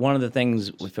 Because one of the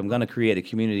things, if I'm going to create a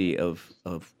community of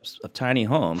tiny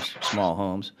homes, small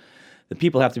homes, the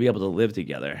people have to be able to live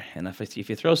together. And if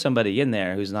you throw somebody in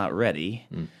there who's not ready,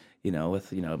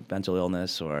 with mental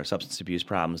illness or substance abuse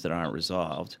problems that aren't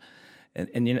resolved,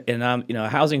 and a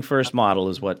housing first model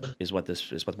is what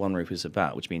One Roof is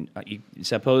about. Which means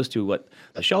as opposed to what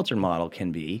a shelter model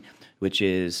can be, which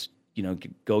is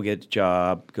go get a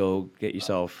job, go get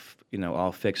yourself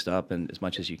all fixed up and as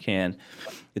much as you can,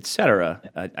 etc.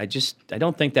 I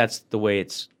don't think that's the way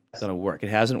it's going to work. It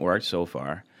hasn't worked so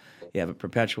far. You have a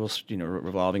perpetual,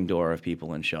 revolving door of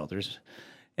people in shelters,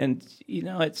 and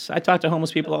I talk to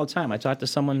homeless people all the time. I talked to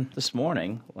someone this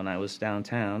morning when I was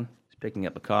downtown. picking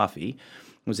up a coffee.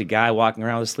 There was a guy walking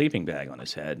around with a sleeping bag on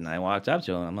his head, and I walked up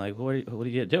to him. I'm like, what are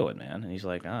you doing, man? And he's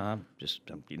like, I'm just,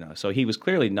 So he was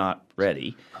clearly not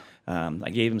ready. I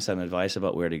gave him some advice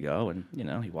about where to go, and,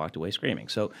 he walked away screaming.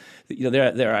 So,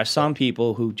 there are some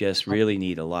people who just really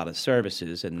need a lot of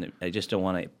services, and I just don't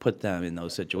want to put them in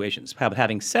those situations. But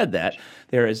having said that,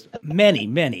 there is many,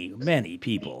 many, many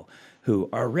people who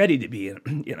are ready to be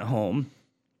in a home.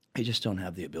 They just don't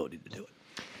have the ability to do it.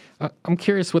 I'm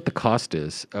curious what the cost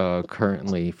is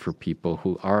currently for people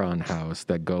who are unhoused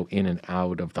that go in and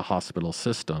out of the hospital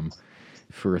system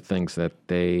for things that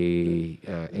they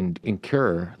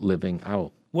incur living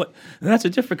out. And that's a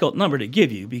difficult number to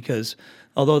give you because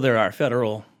although there are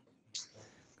federal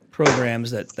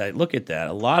programs that look at that,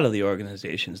 a lot of the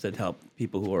organizations that help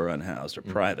people who are unhoused are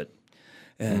private,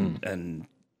 and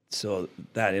so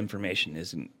that information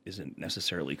isn't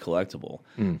necessarily collectible.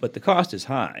 But the cost is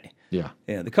high. Yeah.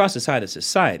 The cost is high to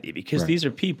society because these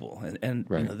are people, and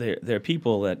Right. they're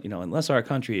people that unless our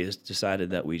country has decided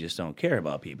that we just don't care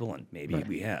about people, and maybe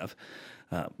we have,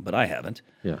 but I haven't.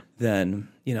 Yeah. Then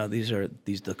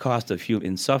the cost of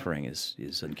human suffering is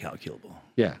incalculable.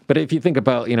 Yeah, but if you think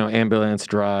about, ambulance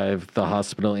drive, the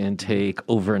hospital intake,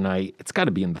 overnight, it's got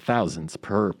to be in the thousands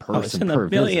per person, it's in per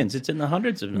the millions. visit. It's in the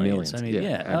hundreds of millions. I mean,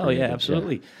 aggregated,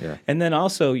 absolutely. Yeah. And then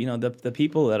also, the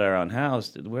people that are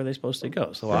unhoused, where are they supposed to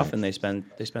go? So often they spend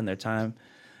their time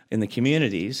in the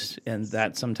communities, and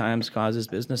that sometimes causes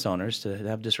business owners to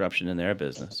have disruption in their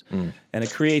business, and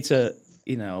it creates an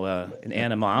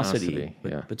animosity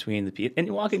between the people. And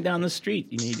you're walking down the street,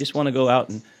 you just want to go out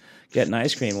and get an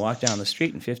ice cream, walk down the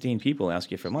street, and 15 people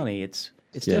ask you for money. It's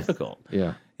difficult.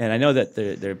 Yeah. And I know that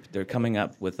they're coming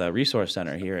up with a resource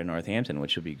center here in Northampton,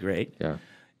 which would be great. Yeah.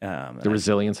 The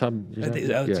Resilience Hub?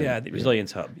 The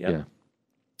Resilience Hub. Yeah.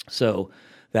 So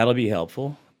that'll be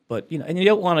helpful. But and you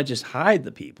don't want to just hide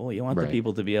the people. You want the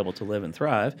people to be able to live and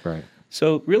thrive. Right.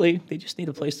 So really, they just need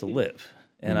a place to live.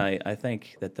 And I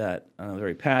think that I'm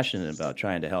very passionate about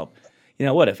trying to help.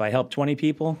 If I help 20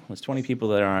 people, it's 20 people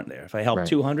that aren't there. If I help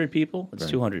 200 people, it's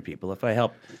 200 people. If I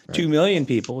help 2 million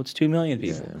people, it's 2 million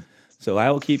people. Yeah. So I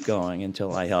will keep going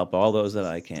until I help all those that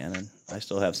I can, and I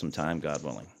still have some time, God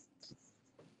willing.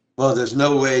 Well, there's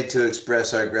no way to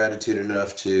express our gratitude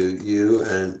enough to you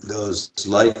and those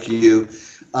like you.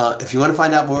 If you want to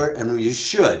find out more, and you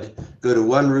should, go to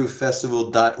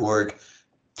onerooffestival.org.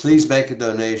 Please make a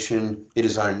donation. It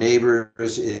is our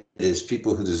neighbors. It is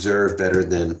people who deserve better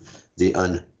than the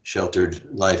unsheltered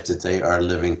life that they are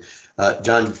living.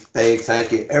 John Bay,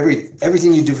 thank you.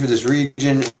 Everything you do for this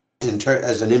region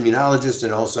as an immunologist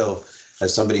and also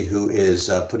as somebody who is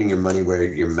putting your money where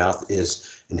your mouth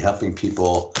is and helping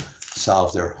people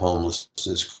solve their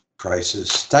homelessness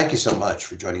crisis. Thank you so much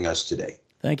for joining us today.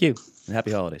 Thank you, and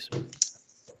happy holidays.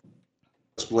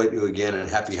 Exploit you again, and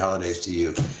happy holidays to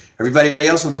you. Everybody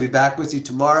else will be back with you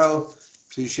tomorrow.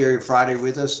 Please share your Friday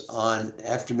with us on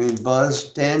Afternoon Buzz.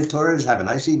 Dan Torres, have a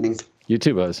nice evening. You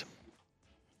too, Buzz.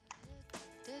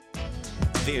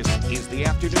 This is the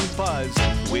Afternoon Buzz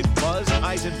with Buzz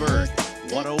Eisenberg,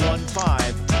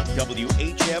 101.5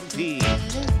 WHMP.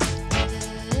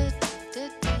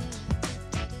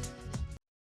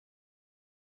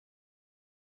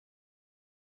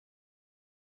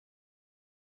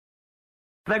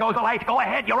 There goes the light. Go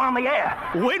ahead, you're on the air.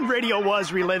 When Radio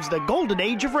Was relives the golden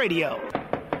age of radio.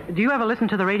 Do you ever listen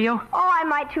to the radio? Oh, I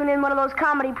might tune in one of those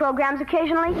comedy programs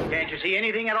occasionally. Can't you see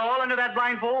anything at all under that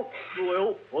blindfold?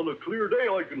 Well, on a clear day,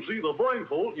 I can see the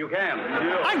blindfold. You can.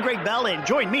 Yeah. I'm Greg Bell, and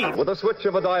join me. With a switch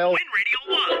of a dial, When Radio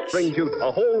Was brings you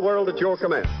a whole world at your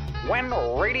command. When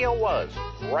Radio Was,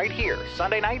 right here,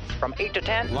 Sunday nights from 8 to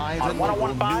 10 Live on and local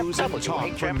 101.5 news and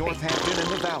talk from WHMP. Northampton and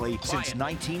the Valley since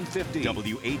 1950.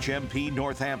 WHMP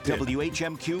Northampton,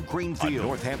 WHMQ Greenfield, a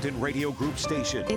Northampton Radio Group station.